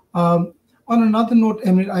 On another note,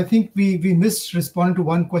 Emnet, I think we missed responding to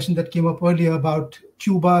one question that came up earlier about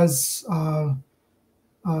Cuba's.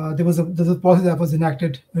 There's a policy that was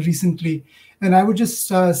enacted recently, and I would just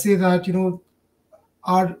say that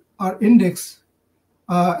our index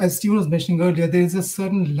as Stephen was mentioning earlier, there is a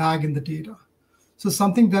certain lag in the data. So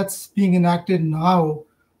something that's being enacted now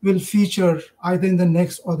will feature either in the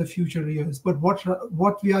next or the future years. But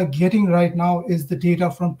what we are getting right now is the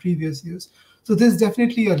data from previous years. So there's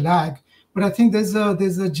definitely a lag, but I think there's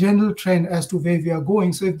a general trend as to where we are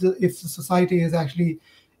going. So if the society is actually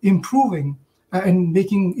improving and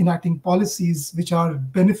enacting policies which are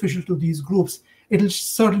beneficial to these groups, it'll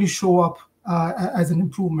certainly show up as an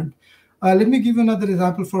improvement. Let me give you another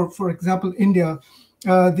example. For example, India.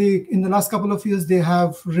 In the last couple of years, they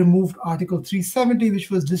have removed Article 370, which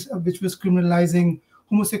was criminalizing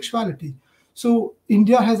homosexuality. So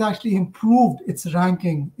India has actually improved its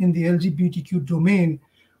ranking in the LGBTQ domain,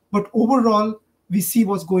 but overall, we see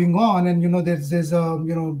what's going on, and there's a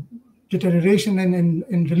deterioration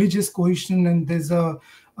in religious cohesion, and there's a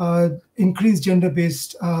increased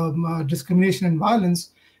gender-based discrimination and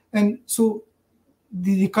violence, and so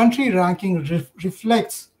the country ranking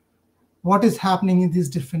reflects what is happening in these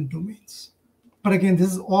different domains. But again,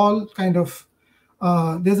 this is all kind of,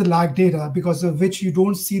 there's a lag data because of which you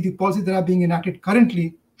don't see the policies that are being enacted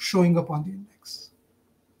currently showing up on the index.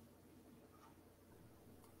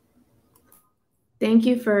 Thank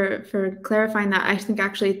you for clarifying that. I think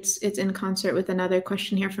actually it's in concert with another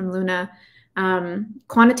question here from Luna.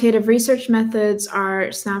 Quantitative research methods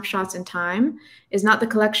are snapshots in time. Is not the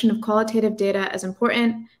collection of qualitative data as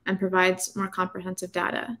important and provides more comprehensive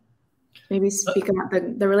data? Maybe speak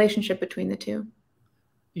about the relationship between the two.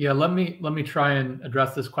 Yeah, let me try and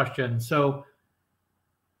address this question. So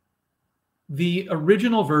the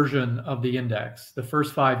original version of the index, the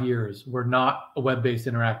first 5 years, were not a web-based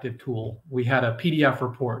interactive tool. We had a PDF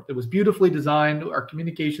report that was beautifully designed. Our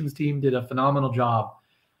communications team did a phenomenal job.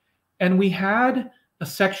 And we had a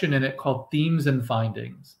section in it called Themes and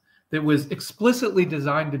Findings that was explicitly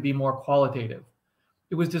designed to be more qualitative.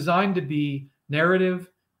 It was designed to be narrative,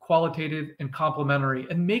 qualitative, and complementary,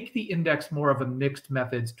 and make the index more of a mixed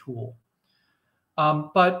methods tool.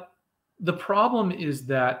 But the problem is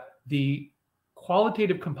that the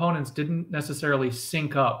qualitative components didn't necessarily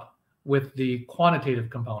sync up with the quantitative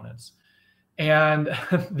components. And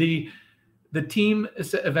the team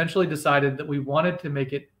eventually decided that we wanted to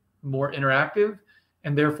make it more interactive,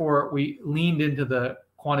 and therefore we leaned into the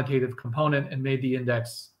quantitative component and made the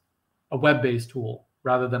index a web-based tool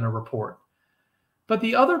rather than a report. But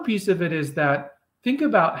the other piece of it is that think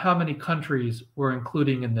about how many countries we're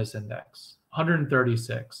including in this index,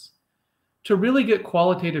 136. To really get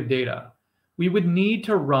qualitative data, we would need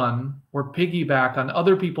to run or piggyback on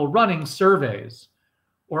other people running surveys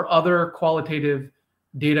or other qualitative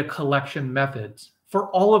data collection methods for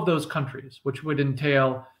all of those countries, which would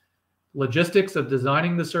entail logistics of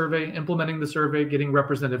designing the survey, implementing the survey, getting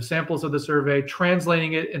representative samples of the survey,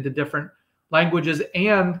 translating it into different languages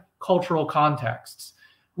and cultural contexts,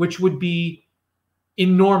 which would be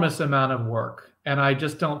enormous amount of work. And I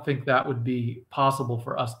just don't think that would be possible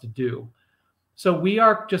for us to do. So we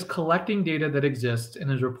are just collecting data that exists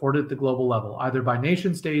and is reported at the global level, either by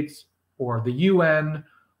nation states or the UN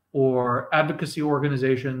or advocacy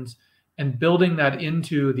organizations, and building that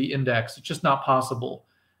into the index. It's just not possible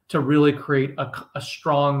to really create a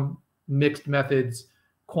strong mixed methods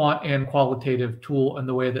quant and qualitative tool in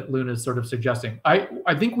the way that Luna is sort of suggesting.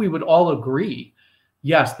 I think we would all agree,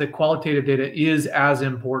 yes, that qualitative data is as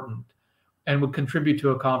important and would contribute to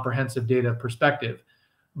a comprehensive data perspective.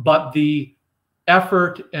 But the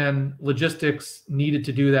effort and logistics needed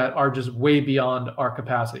to do that are just way beyond our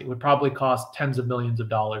capacity. It would probably cost tens of millions of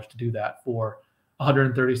dollars to do that for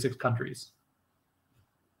 136 countries.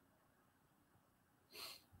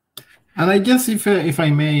 And I guess if I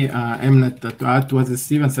may, Emnet, to add to what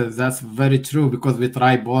Stephen says, that's very true because we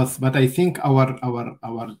try both. But I think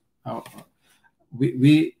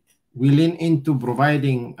we lean into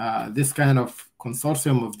providing this kind of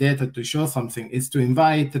consortium of data to show something is to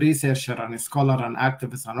invite researcher and scholar and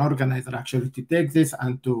activists and organizer actually to take this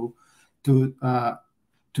and to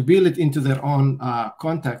build it into their own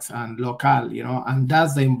context and locale, and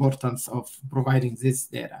that's the importance of providing this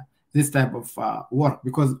data, this type of work.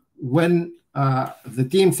 Because when the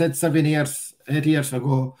team said 8 years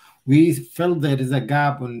ago, we felt there is a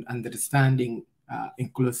gap on understanding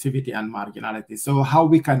inclusivity and marginality. So how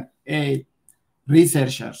we can aid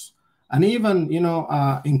researchers and even,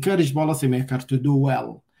 encourage policymakers to do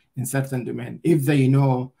well in certain domain if they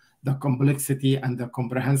know the complexity and the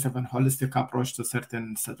comprehensive and holistic approach to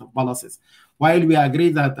certain set of policies. While we agree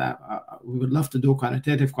that we would love to do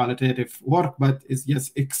qualitative work, but it's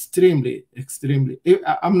just extremely,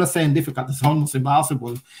 I'm not saying difficult, it's almost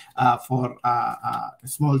impossible for a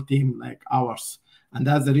small team like ours. And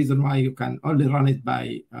that's the reason why you can only run it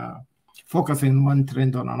by focusing on one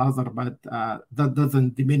trend or another, but that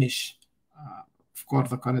doesn't diminish, of course,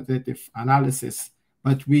 the quantitative analysis.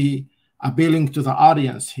 But we appealing to the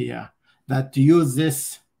audience here that to use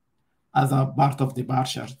this as a part of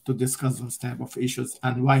departure to discuss those type of issues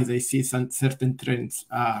and why they see some certain trends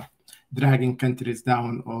dragging countries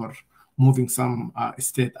down or moving some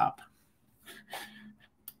state up.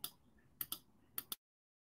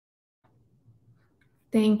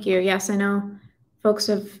 Thank you. Yes, I know folks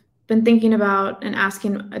have been thinking about and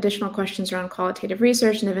asking additional questions around qualitative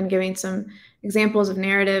research, and they've been giving some examples of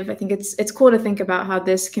narrative. I think it's cool to think about how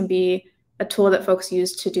this can be a tool that folks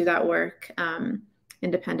use to do that work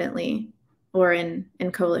independently or in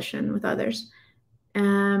coalition with others.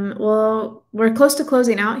 Well, we're close to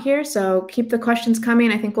closing out here, so keep the questions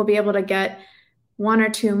coming. I think we'll be able to get one or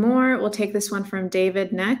two more. We'll take this one from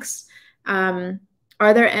David next.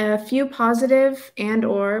 Are there a few positive and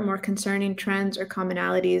or more concerning trends or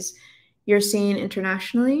commonalities you're seeing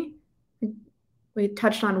internationally? We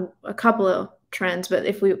touched on a couple of trends, but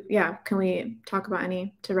if we, can we talk about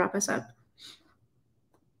any to wrap us up?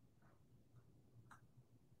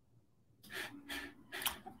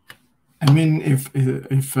 I mean, if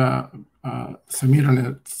Samir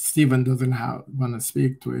and Stephen doesn't want to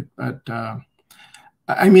speak to it, but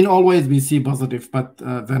I mean, always we see positive, but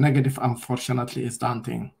the negative, unfortunately, is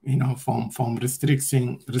daunting. You know, from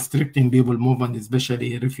restricting people movement,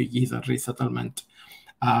 especially refugees and resettlement,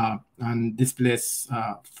 and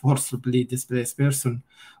forcibly displaced person.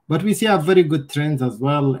 But we see a very good trend as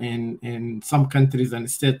well in some countries and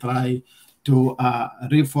states try to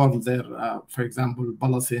reform their, for example,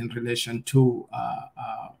 policy in relation to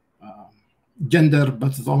gender,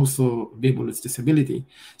 but it's also people with disability.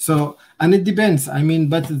 So, and it depends. I mean,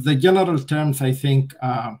 but the general terms, I think,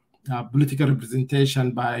 political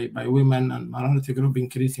representation by women and minority group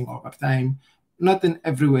increasing over time, not in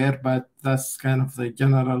everywhere, but that's kind of the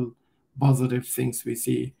general positive things we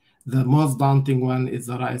see. The most daunting one is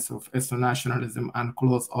the rise of ethno-nationalism and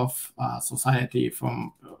close off society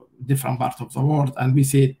from different parts of the world. And we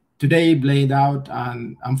see it today played out,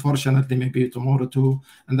 and unfortunately maybe tomorrow too,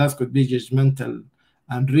 and that could be judgmental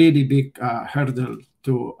and really big hurdle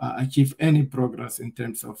to achieve any progress in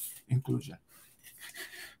terms of inclusion.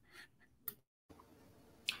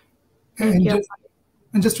 And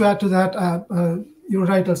just to add to that, you're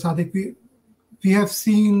right, Elsadig. We have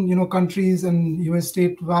seen, countries and US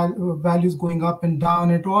state values going up and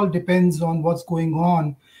down. It all depends on what's going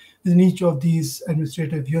on in each of these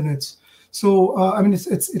administrative units. So, I mean,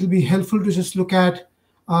 it'll be helpful to just look at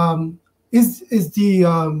are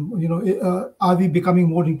we becoming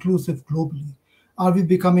more inclusive globally? Are we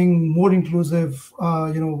becoming more inclusive,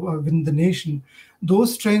 within the nation?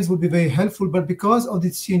 Those trends would be very helpful, but because of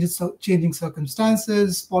these changing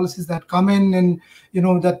circumstances, policies that come in, and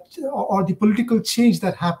or the political change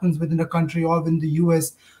that happens within a country or within the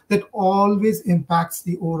US, that always impacts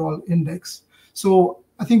the overall index. So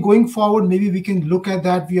I think going forward, maybe we can look at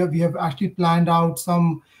that. We have actually planned out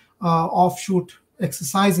some offshoot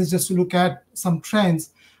exercises just to look at some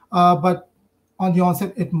trends, but on the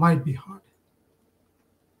onset, it might be hard.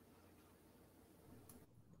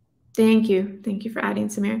 Thank you. Thank you for adding,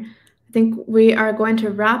 Samir. I think we are going to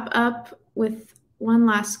wrap up with one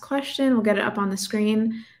last question. We'll get it up on the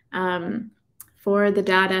screen for the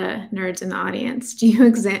data nerds in the audience. Do you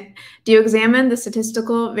examine the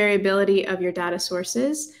statistical variability of your data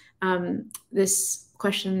sources? This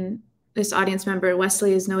audience member,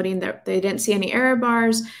 Wesley, is noting that they didn't see any error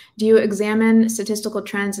bars. Do you examine statistical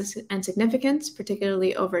trends and significance,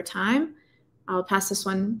 particularly over time? I'll pass this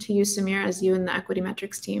one to you, Samir, as you and the equity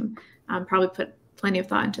metrics team probably put plenty of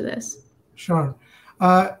thought into this. Sure.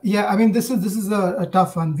 Yeah, I mean, this is a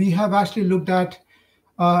tough one. We have actually looked at,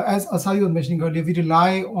 as Elsadig was mentioning earlier, we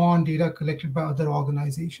rely on data collected by other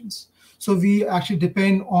organizations. So we actually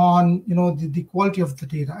depend on the quality of the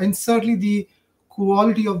data, and certainly the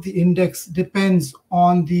quality of the index depends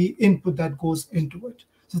on the input that goes into it.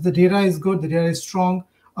 So if the data is good, the data is strong,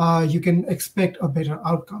 you can expect a better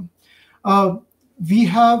outcome. We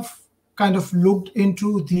have kind of looked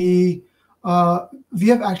into we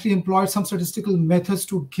have actually employed some statistical methods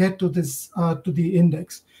to get to this, to the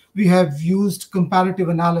index. We have used comparative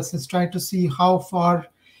analysis, trying to see how far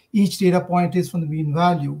each data point is from the mean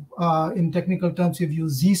value. In technical terms, we've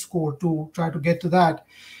used Z-score to try to get to that.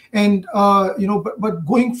 And, but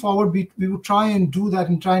going forward, we would try and do that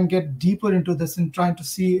and try and get deeper into this and trying to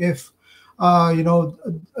see if,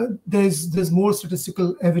 there's more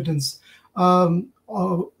statistical evidence.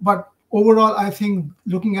 But overall, I think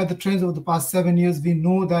looking at the trends over the past 7 years, we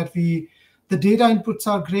know that the data inputs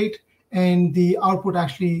are great, and the output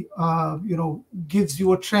actually, gives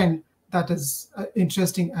you a trend that is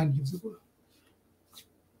interesting and usable.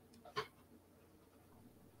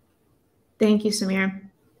 Thank you, Samir.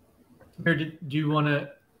 Samir, do you want to,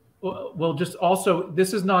 well, just also,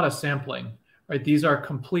 this is not a sampling, right? These are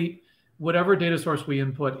complete, whatever data source we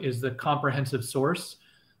input is the comprehensive source.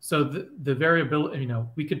 So the variability,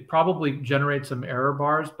 we could probably generate some error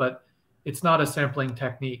bars, but it's not a sampling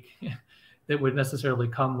technique that would necessarily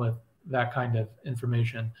come with that kind of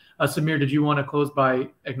information. Samir, did you want to close by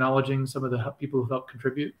acknowledging some of the people who helped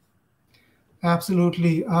contribute?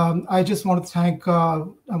 Absolutely. I just want to thank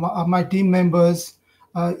my team members,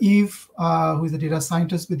 Eve, who is a data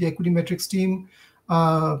scientist with the Equity Metrics team,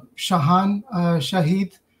 Shahan,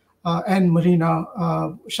 Shahid, and Marina.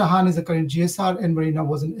 Shahan is a current GSR, and Marina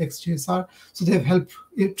was an ex-GSR. So they've helped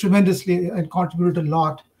tremendously and contributed a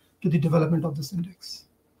lot to the development of this index.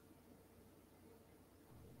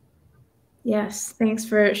 Yes, thanks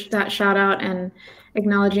for that shout out and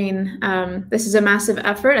acknowledging this is a massive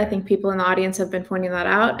effort. I think people in the audience have been pointing that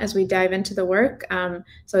out as we dive into the work.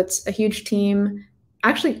 So it's a huge team,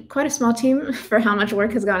 actually quite a small team for how much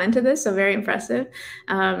work has gone into this, so very impressive.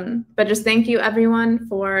 But just thank you everyone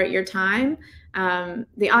for your time.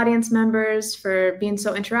 The audience members for being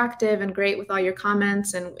so interactive and great with all your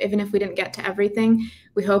comments. And even if we didn't get to everything,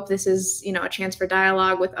 we hope this is a chance for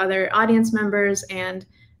dialogue with other audience members. And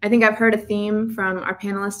I think I've heard a theme from our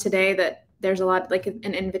panelists today that there's a lot like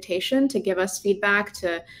an invitation to give us feedback,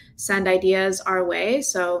 to send ideas our way.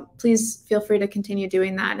 So please feel free to continue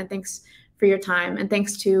doing that. And thanks for your time. And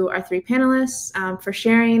thanks to our three panelists for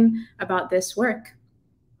sharing about this work.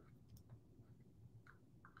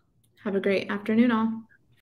 Have a great afternoon all.